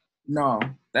 no? No,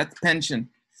 that's pension.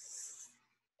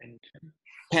 And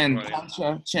Pen, Right.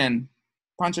 Pancha Chen,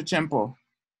 Pancha Chempo.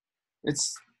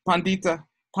 It's Pandita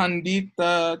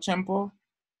Chempo.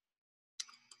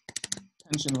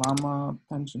 Pension Lama,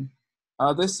 pension.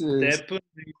 This is, Depun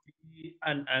maybe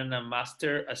and a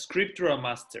master, a scriptural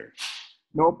master.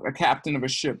 nope, a captain of a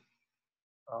ship.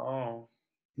 Oh.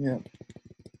 Yeah.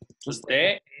 So Just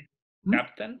they Hmm?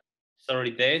 captain? Sorry,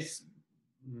 there's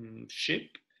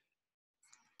ship.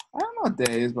 I don't know what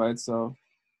day is by itself.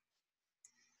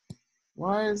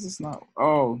 Why is this not?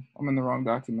 Oh, I'm in the wrong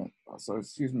document. So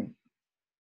excuse me.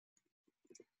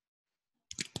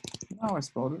 No, I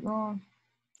spelled it wrong.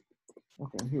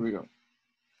 Okay, here we go.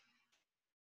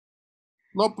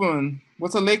 Lopun.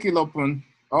 What's a Lakey Lopun?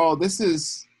 Oh, this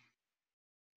is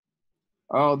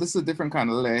a different kind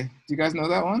of lay. Do you guys know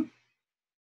that one?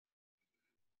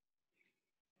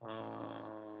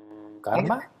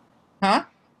 Karma? Huh?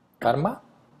 Karma?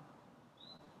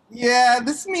 Yeah,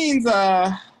 this means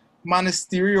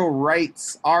monasterial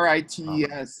rites.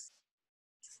 RITES.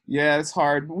 Yeah, it's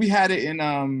hard. We had it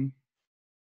in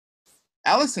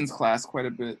Allison's class quite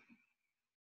a bit.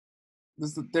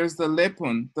 There's the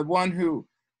lepun, the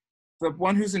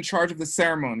one who's in charge of the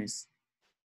ceremonies.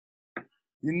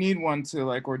 You need one to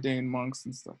like ordain monks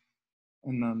and stuff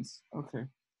and nuns. Okay.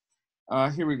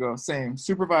 Here we go. Same.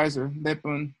 Supervisor,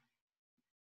 lepun.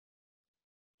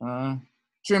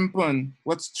 Trimpun.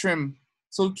 What's trim?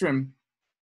 Sultrim.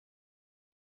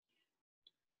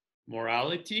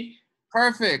 Morality.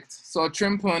 Perfect. So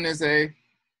trimpun is a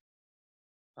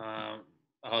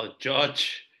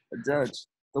Judge. judge,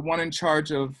 the one in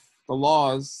charge of the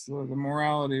laws, or the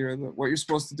morality, or what you're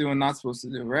supposed to do and not supposed to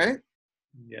do, right?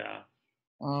 Yeah.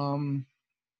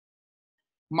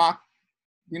 Mak,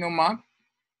 you know mak?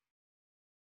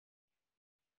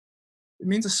 It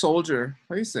means a soldier.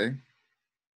 How do you say?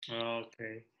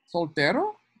 Okay.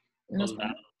 Soltero?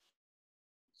 Soldado.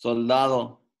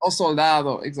 Soldado. Oh,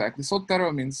 soldado, exactly.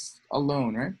 Soltero means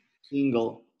alone, right?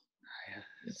 Single.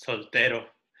 Soltero.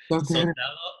 Soltero.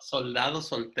 Soldado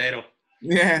soltero.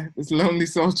 Yeah, it's lonely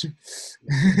soldier.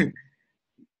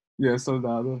 Yeah,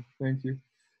 soldado. Thank you.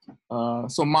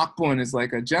 So makpun is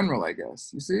like a general, I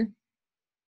guess. You see?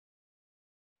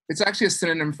 It's actually a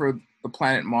synonym for the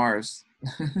planet Mars.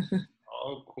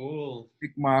 Oh, cool.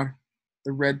 Ikmar.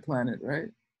 the red planet, right?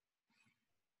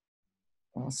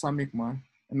 Samikmar.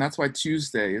 And that's why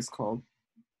Tuesday is called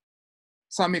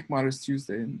Samikmar is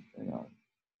Tuesday in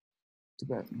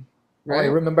Tibetan, Oh, right?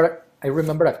 I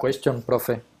remember a question,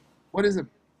 Profe. What is it?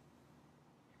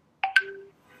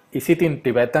 Is it in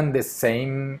Tibetan the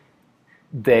same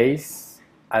days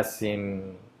as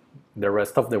in the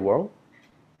rest of the world?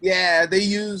 Yeah, they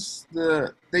use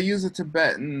a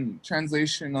Tibetan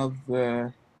translation of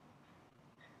the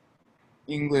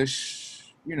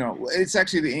English. It's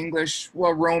actually the English.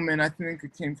 Well, Roman. I think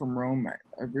it came from Rome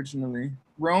originally.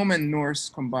 Rome and Norse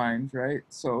combined, right?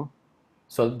 So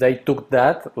So they took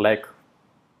that like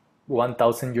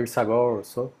 1,000 years ago or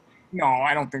so. no,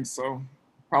 I don't think so.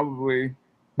 Probably.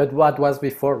 But what was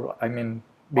before? I mean,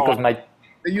 Oh, because my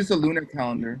they use a lunar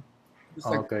calendar, just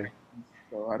like okay,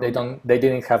 so. I don't know. they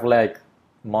didn't have like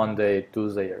Monday,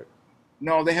 Tuesday, or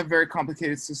No, they have very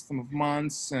complicated system of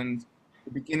months and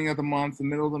the beginning of the month, the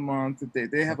middle of the month.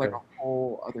 They have like okay. a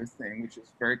whole other thing which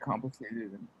is very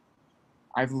complicated. And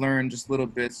I've learned just little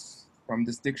bits from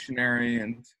this dictionary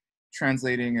and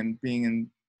translating and being in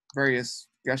various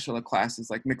Geshe classes,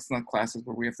 like mixed nut classes,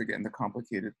 where we have to get into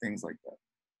complicated things like that.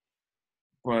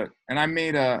 And I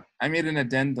made an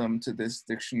addendum to this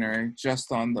dictionary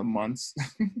just on the months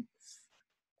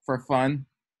for fun.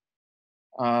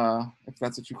 If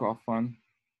that's what you call fun,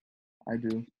 I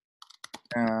do.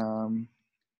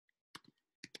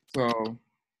 So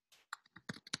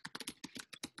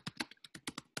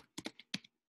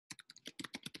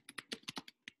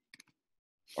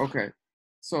okay,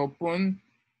 so pun.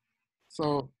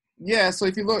 So yeah, so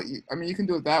if you look, I mean, you can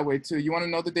do it that way too. You want to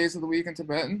know the days of the week in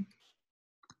Tibetan?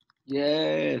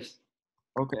 Yes.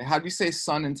 Okay, how do you say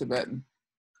sun in Tibetan?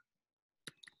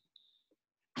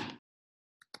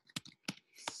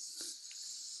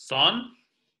 Son?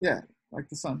 Yeah, like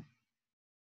the sun.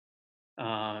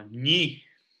 Ni.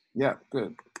 Yeah,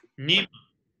 good. Nima.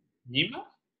 Nima?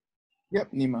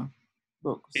 Yep, Nima.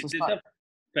 Look, so Is it a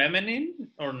feminine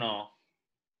or no?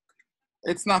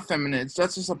 it's not feminine.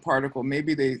 That's just a particle.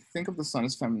 Maybe they think of the sun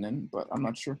as feminine, but I'm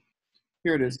not sure.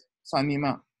 Here it is,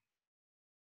 Sanima.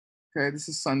 Okay, this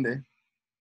is Sunday.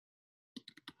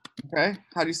 Okay,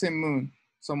 how do you say moon?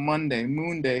 So Monday,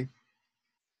 moon day.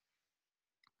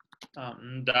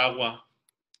 Dawa.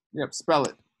 Yep, spell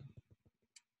it.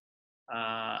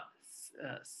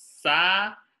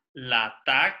 Sa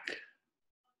latak.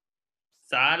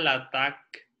 Sa latak.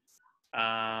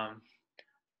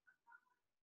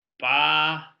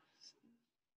 Pa.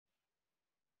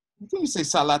 I think you say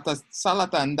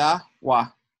salatanda wa.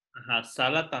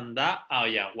 Salatanda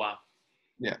ayawa.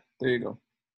 Yeah, there you go.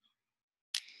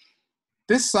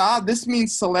 This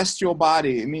means celestial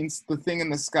body. It means the thing in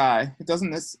the sky. It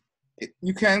doesn't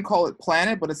you can call it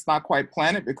planet, but it's not quite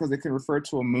planet because it can refer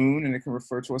to a moon and it can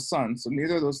refer to a sun. So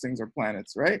neither of those things are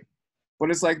planets, right? But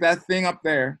it's like that thing up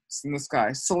there in the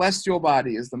sky. Celestial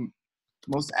body is the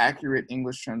most accurate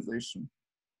English translation.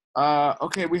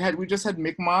 Okay, we just had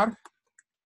Mikmar.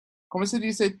 ¿Cómo se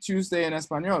dice Tuesday in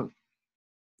español?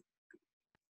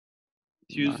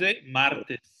 Tuesday,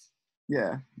 martes.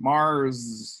 Yeah,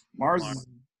 Mars,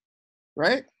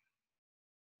 right?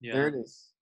 Yeah. There it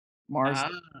is, Mars.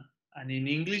 And in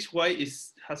English, why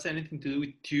has anything to do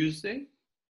with Tuesday?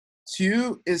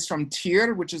 Tu is from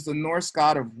Tyr, which is the Norse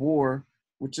god of war,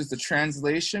 which is the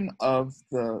translation of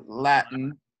the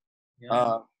Latin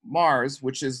Mars,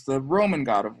 which is the Roman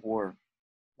god of war.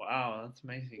 Wow, that's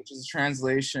amazing. Which is a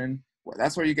translation.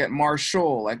 That's where you get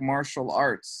martial, like martial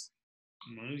arts.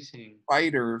 Amazing.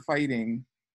 Fighting,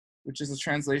 which is a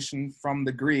translation from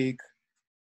the Greek,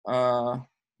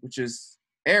 which is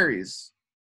Ares,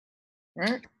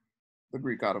 right? The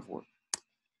Greek god of war.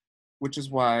 Which is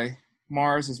why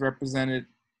Mars represents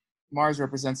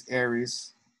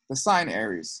Aries, the sign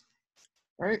Aries,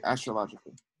 right?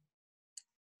 Astrologically.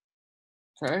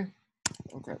 Okay.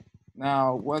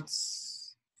 Now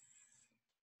what's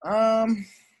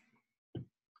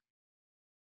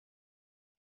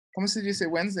 ¿Cómo se dice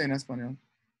Wednesday en español?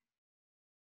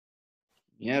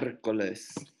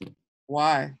 Miércoles.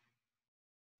 Why?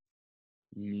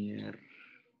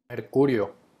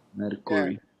 Mercurio.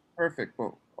 Mercury. Yeah, perfect.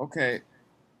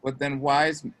 But then why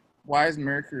is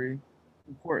Mercury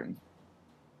important?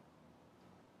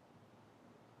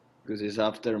 Because it's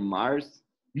after Mars.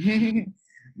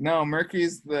 No, Mercury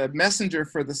is the messenger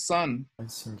for the sun.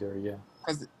 Messenger, yeah.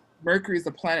 Because Mercury is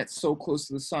the planet so close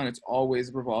to the sun, it's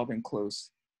always revolving close,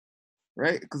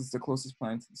 right? Because it's the closest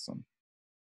planet to the sun.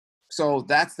 So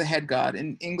that's the head god.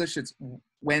 In English, it's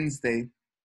Wednesday,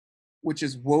 which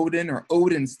is Woden or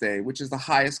Odin's day, which is the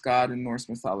highest god in Norse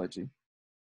mythology,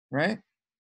 right?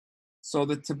 So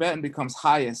the Tibetan becomes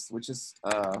highest, which is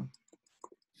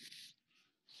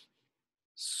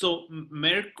So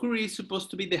Mercury is supposed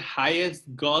to be the highest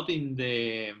god in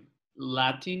the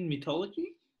Latin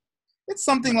mythology? it's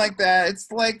something like that.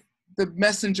 It's like the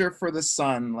messenger for the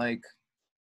sun. Like,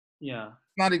 Yeah.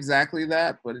 not exactly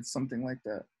that, but it's something like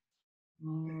that.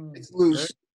 It's Very-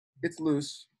 loose. It's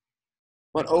loose.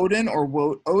 But Odin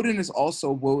or Odin is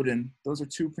also Woden. Those are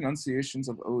two pronunciations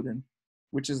of Odin,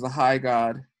 which is the high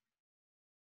god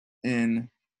in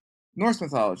Norse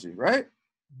mythology, right?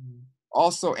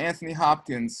 Also, Anthony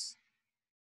Hopkins.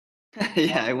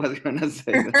 Yeah, I was gonna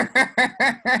say that.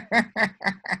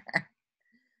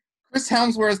 Chris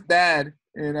Hemsworth's dad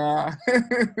in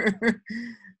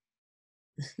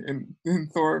in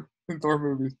Thor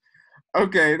movies.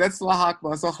 Okay, that's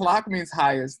Lahakma. So Halak means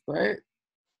highest, right?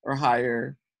 Or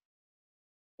higher,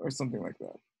 or something like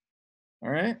that. All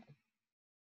right.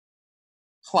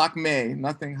 Halak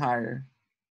nothing higher.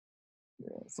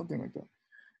 Yeah, something like that.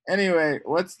 Anyway,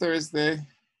 what's Thursday?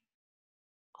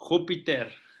 Jupiter.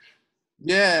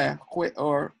 Yeah,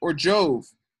 or Jove,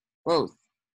 both.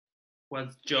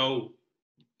 What's Joe?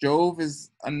 Jove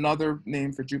is another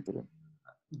name for Jupiter.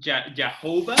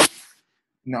 Jehovah?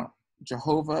 No,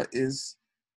 Jehovah is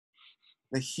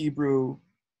the Hebrew,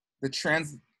 the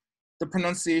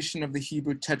pronunciation of the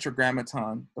Hebrew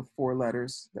tetragrammaton, the 4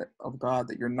 letters of God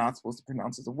that you're not supposed to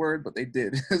pronounce as a word, but they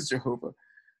did as Jehovah.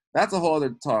 That's a whole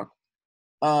other talk.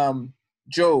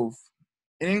 Jove.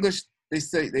 In English, they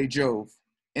say they Jove.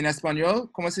 En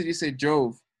español, ¿cómo se dice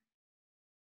Jove?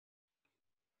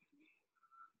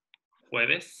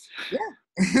 Jueves? Yeah.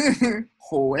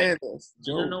 Jueves. I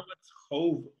don't know Jove. what's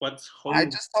Hove. What's Hove? I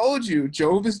just told you,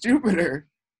 Jove is Jupiter.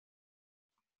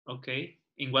 Okay.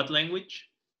 In what language?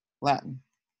 Latin.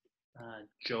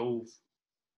 Jove.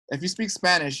 If you speak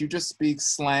Spanish, you just speak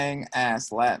slang ass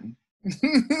Latin.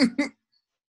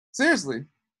 Seriously.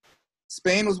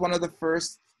 Spain was one of the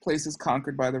first places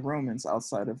conquered by the Romans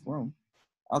outside of Rome,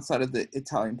 outside of the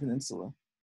Italian peninsula.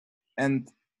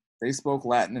 And they spoke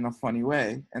Latin in a funny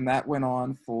way. And that's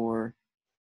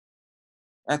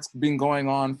been going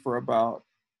on for about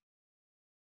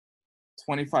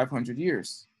 2,500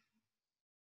 years.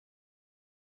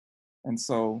 And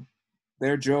so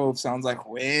their Jove sounds like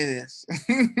Jueves.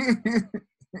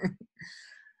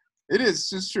 It is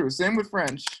just true. Same with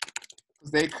French.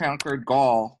 Because they conquered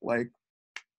Gaul like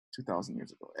 2,000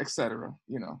 years ago, etc.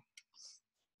 You know,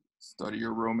 study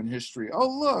your Roman history. Oh,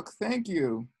 look, thank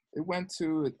you. It went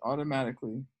to it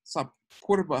automatically.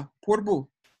 Portable.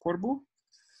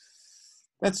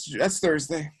 That's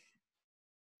Thursday.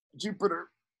 Jupiter.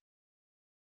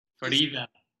 Frida.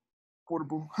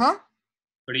 Portable. Huh?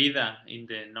 Frida in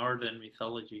the northern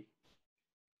mythology.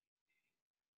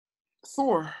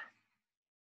 Thor.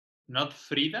 Not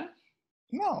Frida?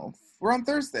 No, we're on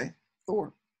Thursday.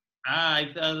 Thor. I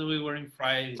thought we were in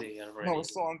Friday already. No, we're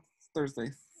still on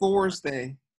Thursday.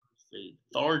 Thursday.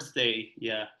 Thursday,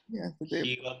 yeah. Yeah, the day.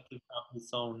 He got to have his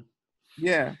own.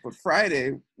 Yeah, but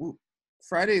Friday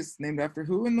is named after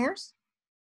who in Norse?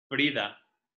 Frida.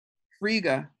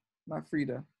 Frigga, not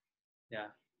Frida. Yeah.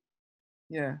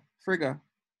 Yeah, Frigga.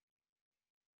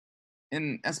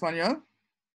 In Español?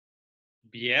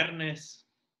 Viernes.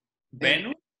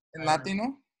 Venus? In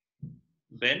Latino?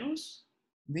 Venus?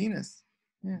 Venus.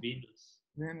 Yeah. Venus.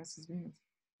 Venus is Venus.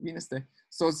 Venus Day.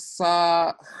 So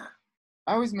I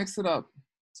always mix it up.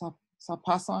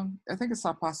 Sapasang. I think it's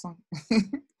Sapasang. Let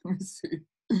me see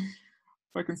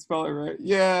if I can spell it right.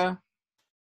 Yeah.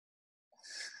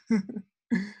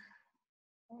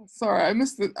 Sorry, I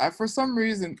missed it. For some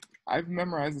reason, I've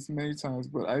memorized this many times,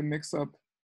 but I mix up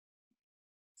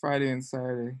Friday and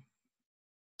Saturday.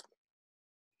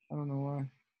 I don't know why.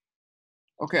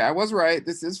 Okay, I was right.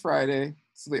 This is Friday.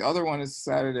 So the other one is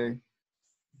Saturday.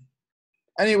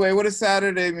 Anyway, what does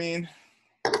Saturday mean?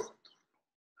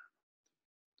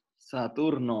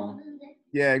 Saturno.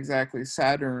 Yeah, exactly.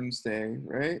 Saturn's Day,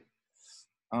 right?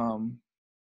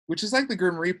 Which is like the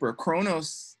Grim Reaper.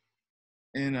 Kronos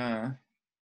in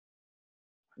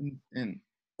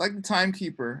like the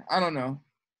timekeeper. I don't know.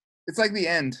 It's like the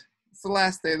end. It's the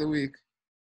last day of the week.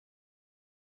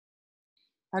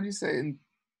 How do you say it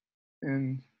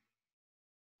in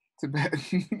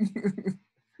Tibetan?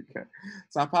 Okay.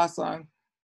 Sapasang,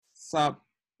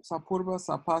 Sapurba,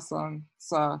 Sapasang,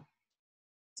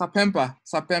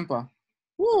 Sapempa.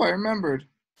 Woo, I remembered.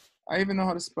 I even know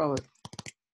how to spell it.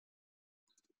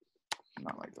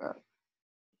 Not like that.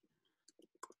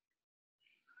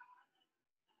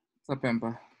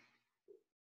 Sapempa.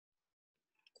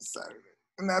 Saturday.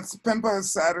 And that's Pempa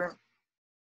is Saturn.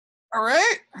 All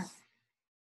right.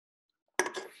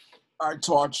 I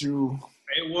taught you.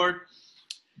 A word.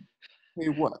 Hey,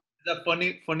 what? It's a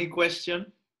funny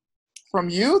question. From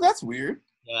you? That's weird.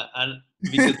 Yeah, and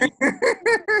because we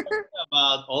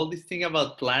about all this thing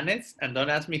about planets, and don't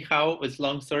ask me how. It's a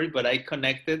long story, but I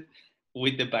connected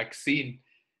with the vaccine.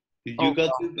 Did you Oh,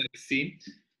 got the vaccine?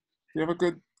 do you have a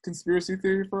good conspiracy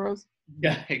theory for us?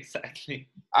 Yeah, exactly.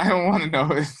 I don't want to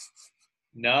know it.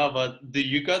 No, but do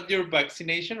you got your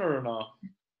vaccination or no?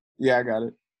 Yeah, I got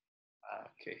it.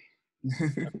 Okay,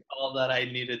 all that I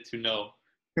needed to know.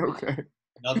 Okay.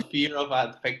 Not fear of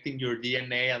affecting your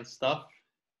DNA and stuff.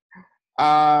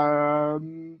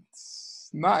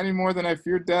 Not any more than I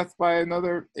fear death by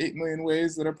another 8 million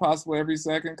ways that are possible every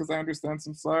second because I understand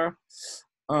some sorrow.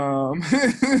 So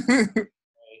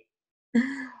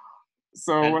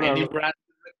And whatever. any brand,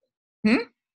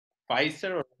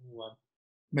 Pfizer or anyone?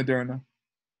 Moderna.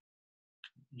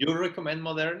 You recommend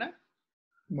Moderna?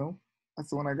 No, that's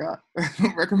the one I got. I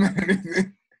don't recommend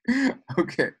anything.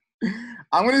 Okay.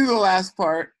 I'm gonna do the last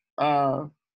part.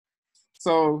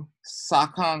 So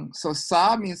sakang. So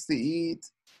sa means to eat.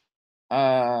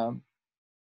 And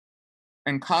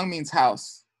kang means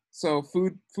house. So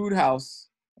food house.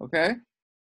 Okay.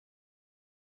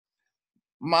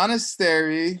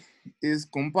 Monastery is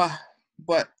gumpa,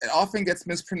 but it often gets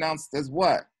mispronounced as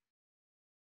what?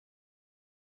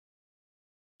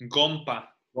 Gompa.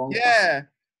 Yeah.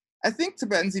 I think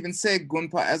Tibetans even say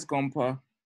gunpa as gompa.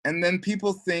 And then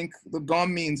people think the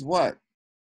gom means what?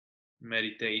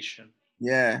 Meditation.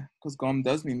 Yeah, because gom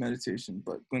does mean meditation,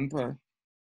 but gunpa,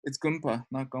 it's gunpa,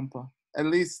 not gompa. At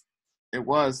least it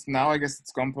was. Now I guess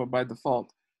it's gompa by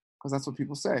default, because that's what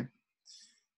people say.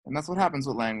 And that's what happens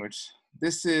with language.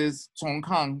 This is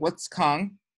Chongkang. What's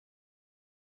Kang?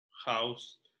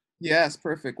 House. Yes,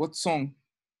 perfect. What's Song?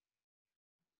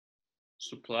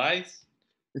 Supplies.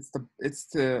 It's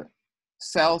to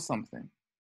sell something.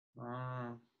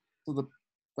 So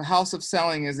the house of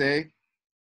selling is a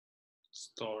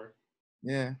Store.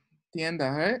 yeah,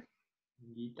 tienda, right?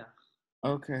 Gita.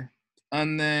 Okay.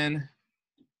 And then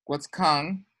what's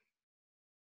Kang?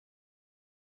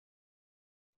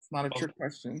 It's not a trick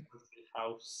question.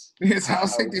 House. It's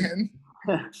house again.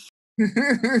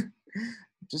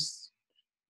 Just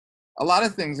a lot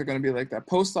of things are going to be like that.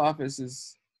 Post office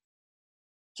is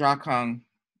Jakang.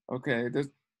 Okay, there's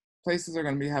places are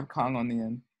going to have Kang on the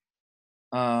end.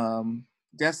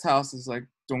 Guest house is like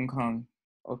Dongkang.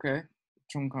 Okay,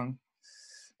 Chungkang.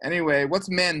 Anyway, what's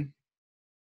men?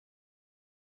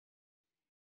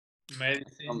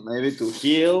 Medicine. Maybe to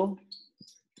heal.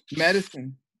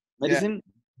 Medicine. Medicine?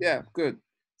 Yeah, good.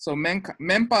 So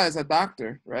menpa is a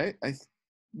doctor, right?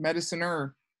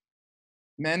 Mediciner.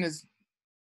 Men is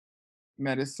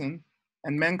medicine,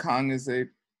 and menkang is a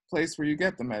place where you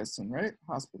get the medicine, right?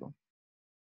 Hospital.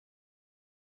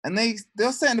 And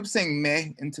they'll end up saying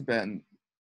me in Tibetan.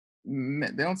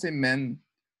 They don't say men.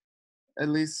 At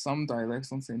least some dialects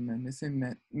don't say men. They say me.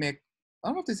 I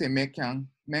don't know if they say menkang.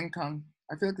 Menkang.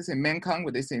 I feel like they say menkang,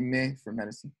 but they say me for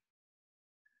medicine.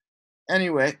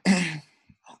 Anyway,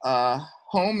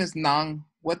 home is nang.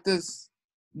 What does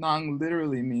nang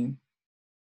literally mean?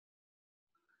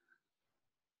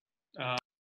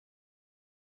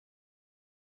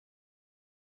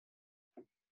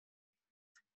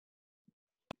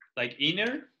 Like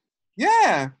inner?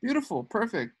 Yeah, beautiful,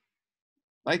 perfect.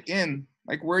 Like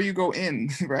where you go in,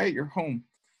 right? Your home.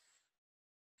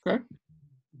 Okay.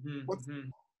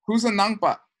 Who's a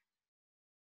nangpa?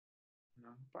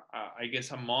 I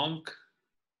guess a monk.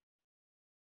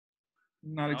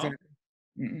 Not No? exactly.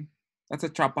 Mm-mm. That's a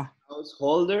chapa.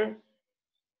 Householder?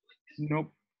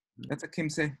 Nope. That's a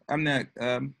kimse. I'm not.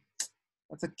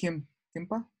 That's a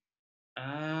kimpa.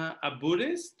 A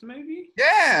Buddhist, maybe?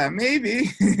 Yeah,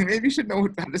 maybe. Maybe you should know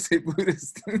how to say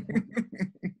Buddhist.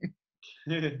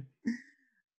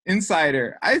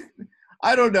 Insider.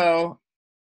 I don't know.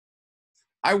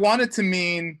 I want it to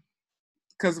mean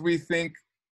because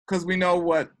we know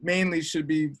what mainly should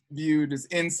be viewed as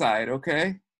inside,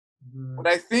 okay? But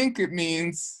I think it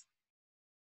means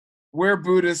we're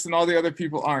Buddhists and all the other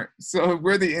people aren't. So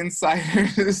we're the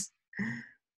insiders.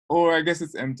 Or I guess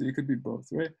it's empty. It could be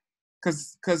both, right?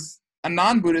 Because a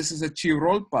non-Buddhist is a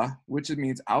chirolpa, which it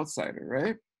means outsider,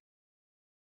 right?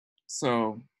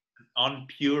 So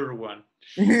Unpure one.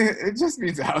 it just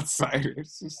means outsider.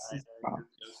 It's just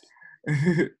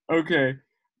okay.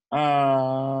 I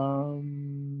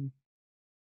don't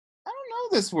know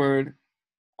this word.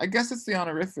 I guess it's the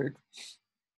honorific.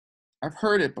 I've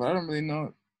heard it, but I don't really know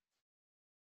it.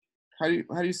 How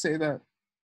do you say that?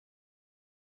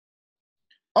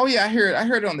 Oh yeah, I hear it. I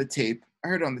heard it on the tape. I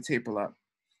heard it on the tape a lot.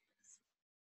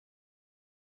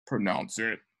 Pronounce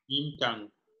it.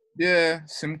 Imkang. Yeah,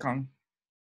 Simkang.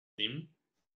 Sim.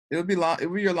 It'll be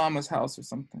your llama's house or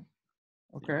something.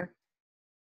 Okay.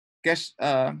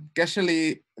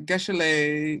 Geshele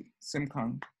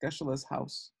Simkang. Geshele's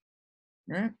house.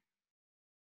 Right?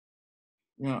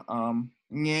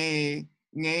 Nye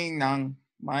Nang,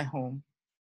 my home.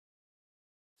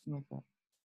 Something like that.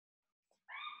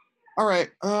 All right,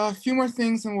 a few more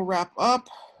things and we'll wrap up.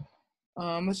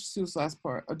 Let's just do this last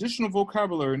part. Additional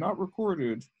vocabulary not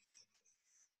recorded.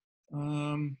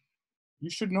 You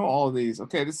should know all of these.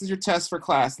 Okay, this is your test for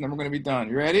class, and then we're going to be done.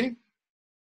 You ready?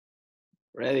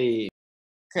 Ready.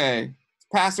 Okay,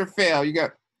 pass or fail. You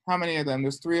got how many of them?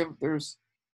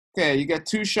 Okay, you got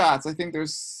 2 shots. I think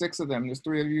there's 6 of them. There's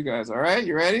 3 of you guys. All right,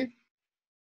 you ready?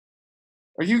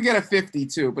 Or you get a 50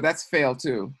 too, but that's fail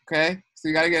too. Okay, so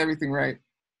you got to get everything right.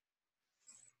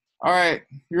 All right,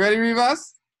 you ready,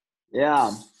 Rivas?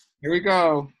 Yeah. Here we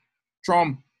go.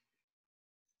 Trom.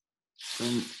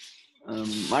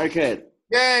 Market.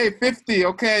 Yay, 50.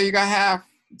 Okay, you got half.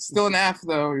 It's still an F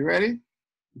though. You ready?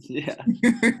 Yeah.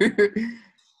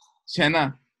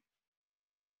 Chena.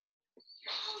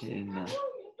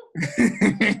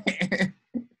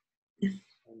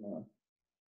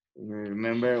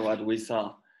 Remember what we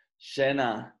saw.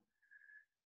 Shena.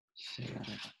 It's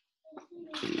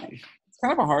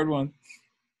kind of a hard one.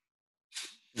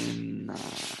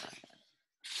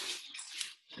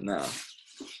 No.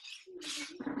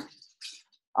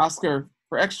 Oscar,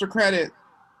 for extra credit.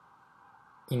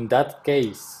 In that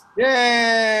case.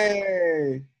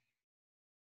 Yay!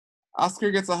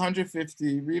 Oscar gets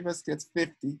 150. Rivas gets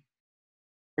 50.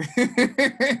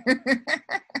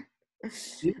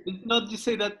 Did not you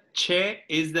say that che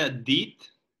is the did?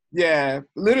 Yeah,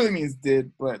 literally means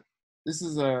did, but this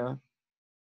is an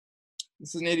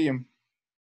idiom.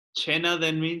 Chena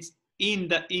then means in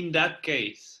that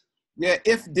case. Yeah,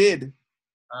 if did.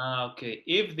 Okay.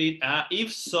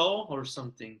 If so or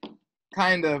something.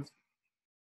 Kind of.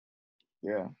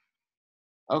 Yeah.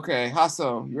 Okay,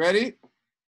 Hasso, you ready?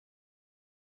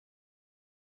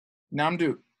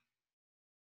 Namdu.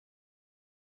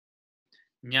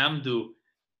 Nyamdu.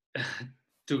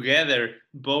 Together.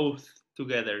 Both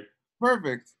together.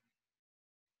 Perfect.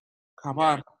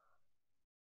 Kabar.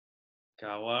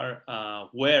 Kawar.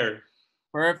 Where?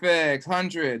 Perfect.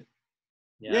 100.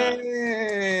 Yeah.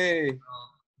 Yay!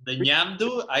 The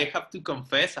Nyamdu, I have to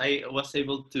confess, I was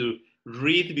able to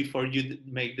read before you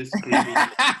make the script.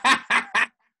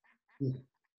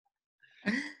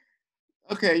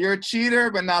 Okay, you're a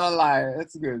cheater, but not a liar.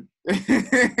 That's good.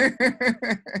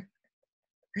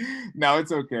 No,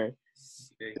 it's okay.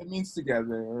 It means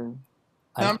together.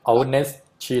 An honest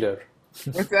cheater.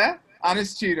 What's that?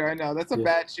 Honest cheater. I know. That's a Yeah.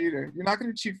 bad cheater. You're not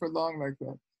going to cheat for long like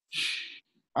that.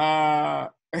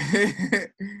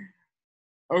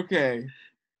 Okay.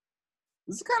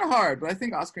 This is kind of hard, but I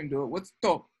think Oscar can do it. What's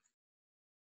to?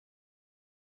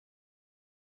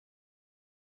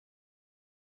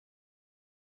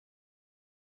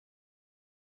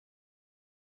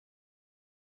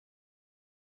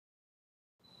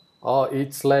 Oh,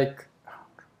 it's like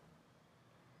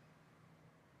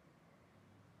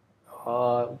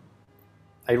I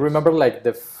remember like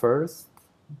the first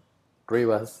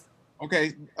Rivas.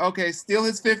 Okay, steal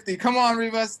his 50. Come on,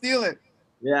 Rivas, steal it.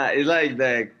 Yeah, it's like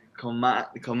the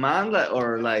command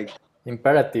or like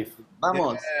Imperative.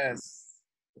 vamos. Yes.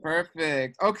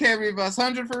 Perfect. Okay, Rivas,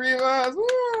 100 for Rivas.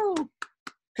 Woo!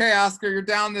 Okay, Oscar, you're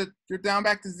down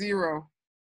back to 0.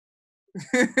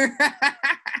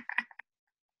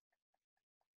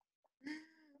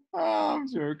 Oh, I'm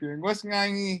joking. What's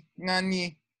ngani?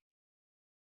 Ngani?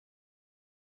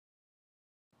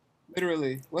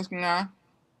 Literally. What's nga?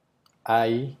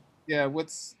 I Yeah,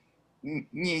 what's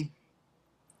ni?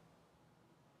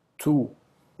 2.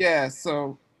 Yeah,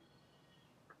 so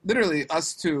literally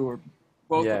us two or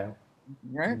both. Yeah.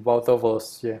 Right? Both of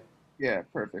us, yeah. Yeah,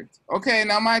 perfect. Okay,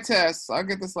 now my test. I'll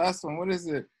get this last one. What is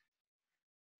it?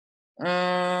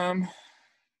 What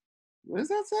does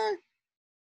that say?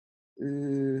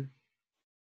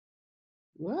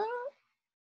 What?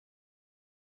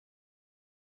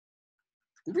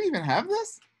 Did we even have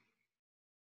this?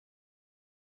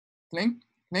 Klenke?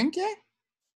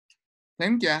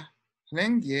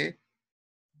 Klenke?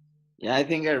 Yeah, I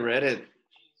think I read it,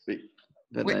 but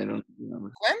Wait. I don't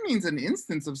remember. Clen means an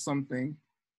instance of something.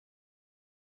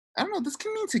 I don't know. This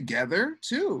can mean together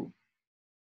too.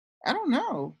 I don't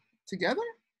know. Together?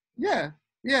 Yeah.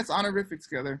 Yeah, it's honorific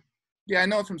together. Yeah, I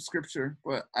know it from scripture,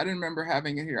 but I didn't remember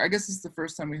having it here. I guess this is the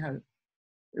first time we had it.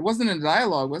 It wasn't in a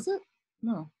dialogue, was it?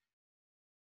 No.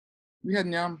 We had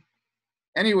nyam.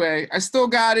 Anyway, I still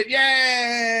got it.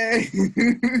 Yay!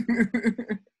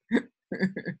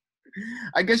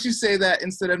 I guess you say that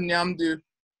instead of nyamdu.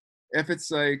 if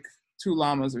it's like two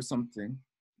llamas or something.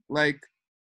 Like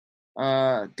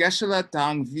Geshe-la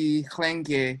dang vi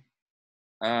klenge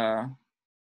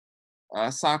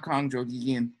sakang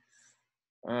jogiyin.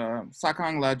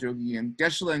 Sakang la jogiyin.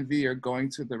 Geshe-la and V are going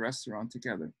to the restaurant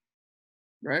together,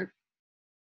 right?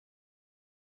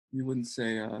 You wouldn't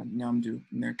say nyamdu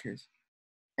in their case.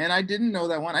 And I didn't know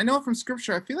that one. I know it from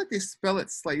scripture. I feel like they spell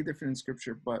it slightly different in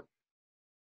scripture, but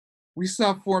we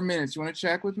still have 4 minutes. You want to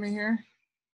check with me here?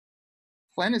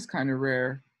 Glenn is kind of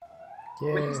rare. But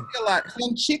you Yeah. see a lot.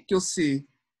 Glenn Chick, you'll see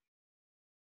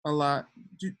a lot.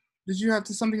 Did you have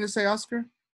something to say, Oscar?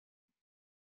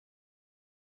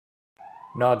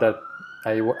 No, that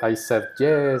I said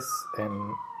yes,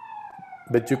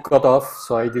 but you cut off,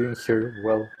 so I didn't hear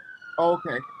well.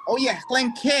 Okay. Oh yeah,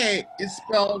 Glenn K is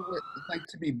spelled with like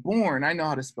to be born. I know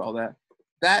how to spell that.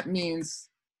 That means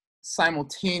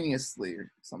simultaneously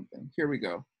or something. Here we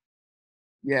go.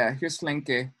 Yeah, here's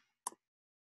Glenke.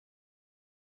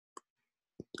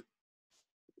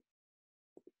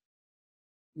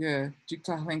 Yeah,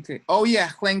 Jikta Glenke. Oh yeah,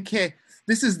 Glenke.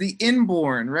 This is the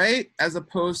inborn, right? As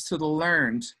opposed to the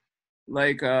learned.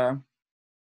 Like Jikta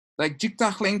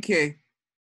Glenke.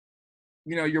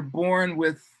 You know, you're born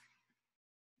with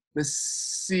the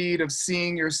seed of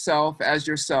seeing yourself as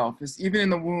yourself. It's even in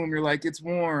the womb, you're like, it's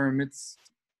warm, it's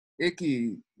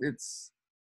icky, it's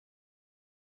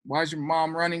why is your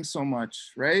mom running so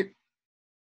much, right?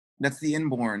 That's the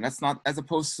inborn. That's not as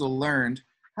opposed to the learned.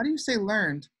 How do you say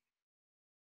learned?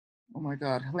 Oh my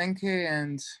God, Helenke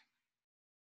and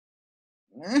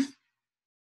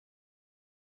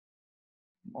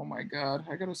oh my God,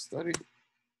 I gotta study.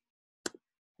 How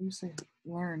do you say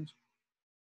learned?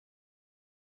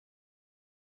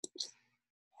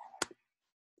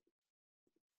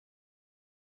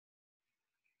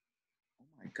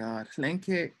 Oh my God,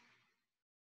 Helenke.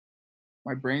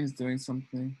 My brain's doing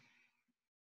something.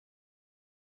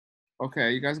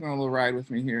 Okay, you guys are gonna little ride with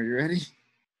me here. You ready?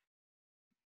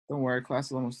 Don't worry, class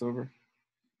is almost over.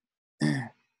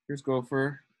 Here's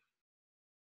Gopher.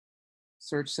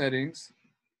 Search settings.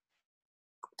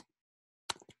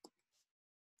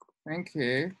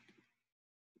 Okay.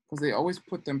 Because they always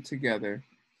put them together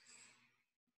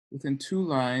within 2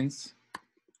 lines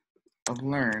of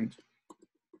learned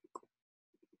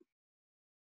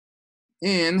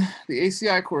in the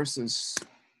ACI courses.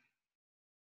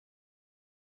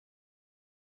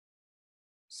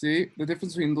 See the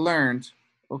difference between learned,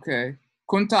 okay.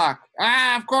 Kuntak,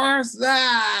 of course,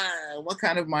 what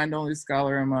kind of mind-only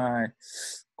scholar am I?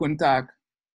 Kuntak,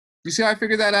 you see how I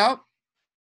figured that out?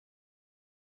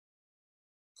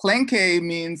 Klenke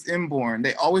means inborn.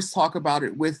 They always talk about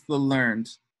it with the learned,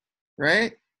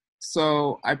 right?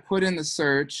 So I put in the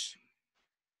search,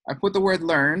 I put the word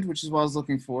learned, which is what I was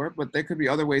looking for, but there could be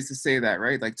other ways to say that,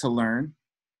 right? Like to learn.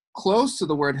 Close to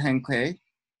the word henke,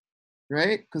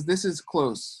 right? Because this is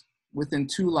close, within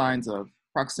 2 lines of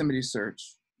proximity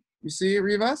search. You see it,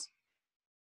 Rivas?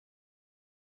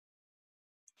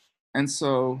 And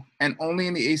so, and only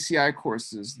in the ACI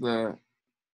courses,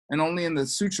 and only in the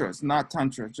sutras, not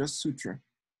tantra, just sutra,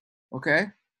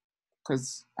 okay?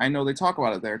 Because I know they talk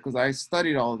about it there, because I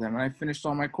studied all of them and I finished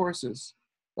all my courses.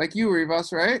 Like you,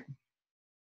 Rivas, right?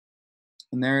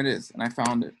 And there it is, and I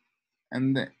found it.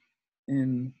 And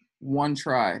in one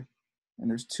try, and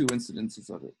there's 2 incidences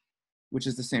of it, which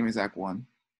is the same exact one.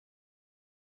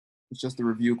 It's just the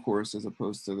review course as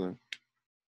opposed to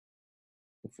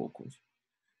the full course.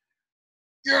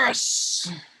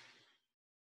 Yes!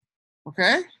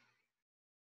 Okay?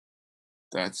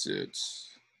 That's it.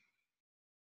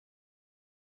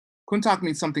 Kuntak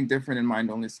means something different in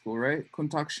mind-only school, right?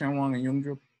 Kuntak, Shenwang, and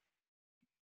Yungdrup.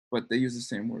 But they use the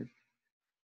same word.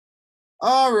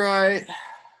 All right.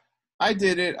 I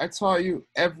did it. I taught you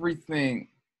everything.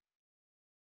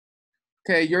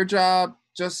 Okay, your job,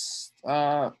 just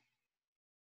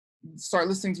start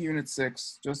listening to Unit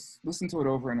 6. Just listen to it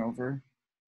over and over.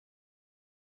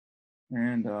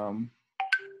 And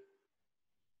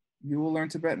you will learn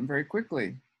Tibetan very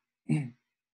quickly.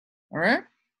 All right?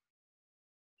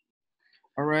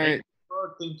 All right.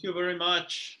 Thank you very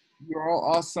much. You're all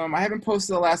awesome. I haven't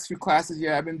posted the last few classes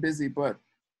yet. I've been busy, but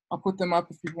I'll put them up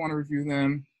if people want to review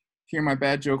them, hear my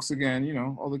bad jokes again, you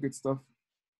know, all the good stuff.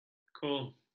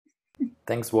 Cool.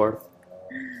 Thanks, Worth.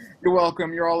 You're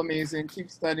welcome. You're all amazing.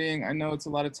 Keep studying. I know it's a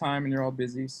lot of time and you're all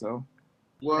busy, so.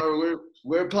 Well,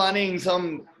 we're planning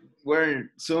soon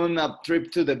a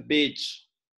trip to the beach,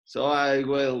 so I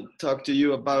will talk to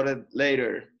you about it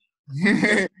later.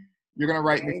 You're gonna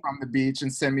write me from the beach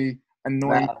and send me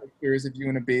annoying pictures of you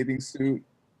in a bathing suit.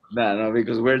 No,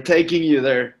 because we're taking you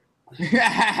there.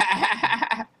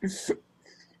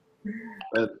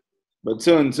 But But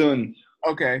soon.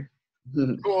 Okay,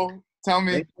 cool. Tell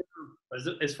me.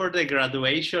 It's for the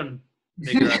graduation.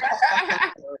 The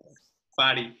graduation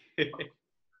party.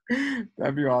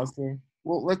 That'd be awesome.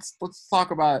 Well, let's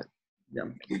talk about Yeah.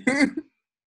 it.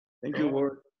 Thank you,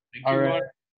 Ward. Thank All you, right. Lord.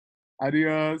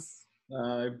 Adios.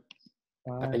 Bye.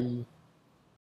 Bye.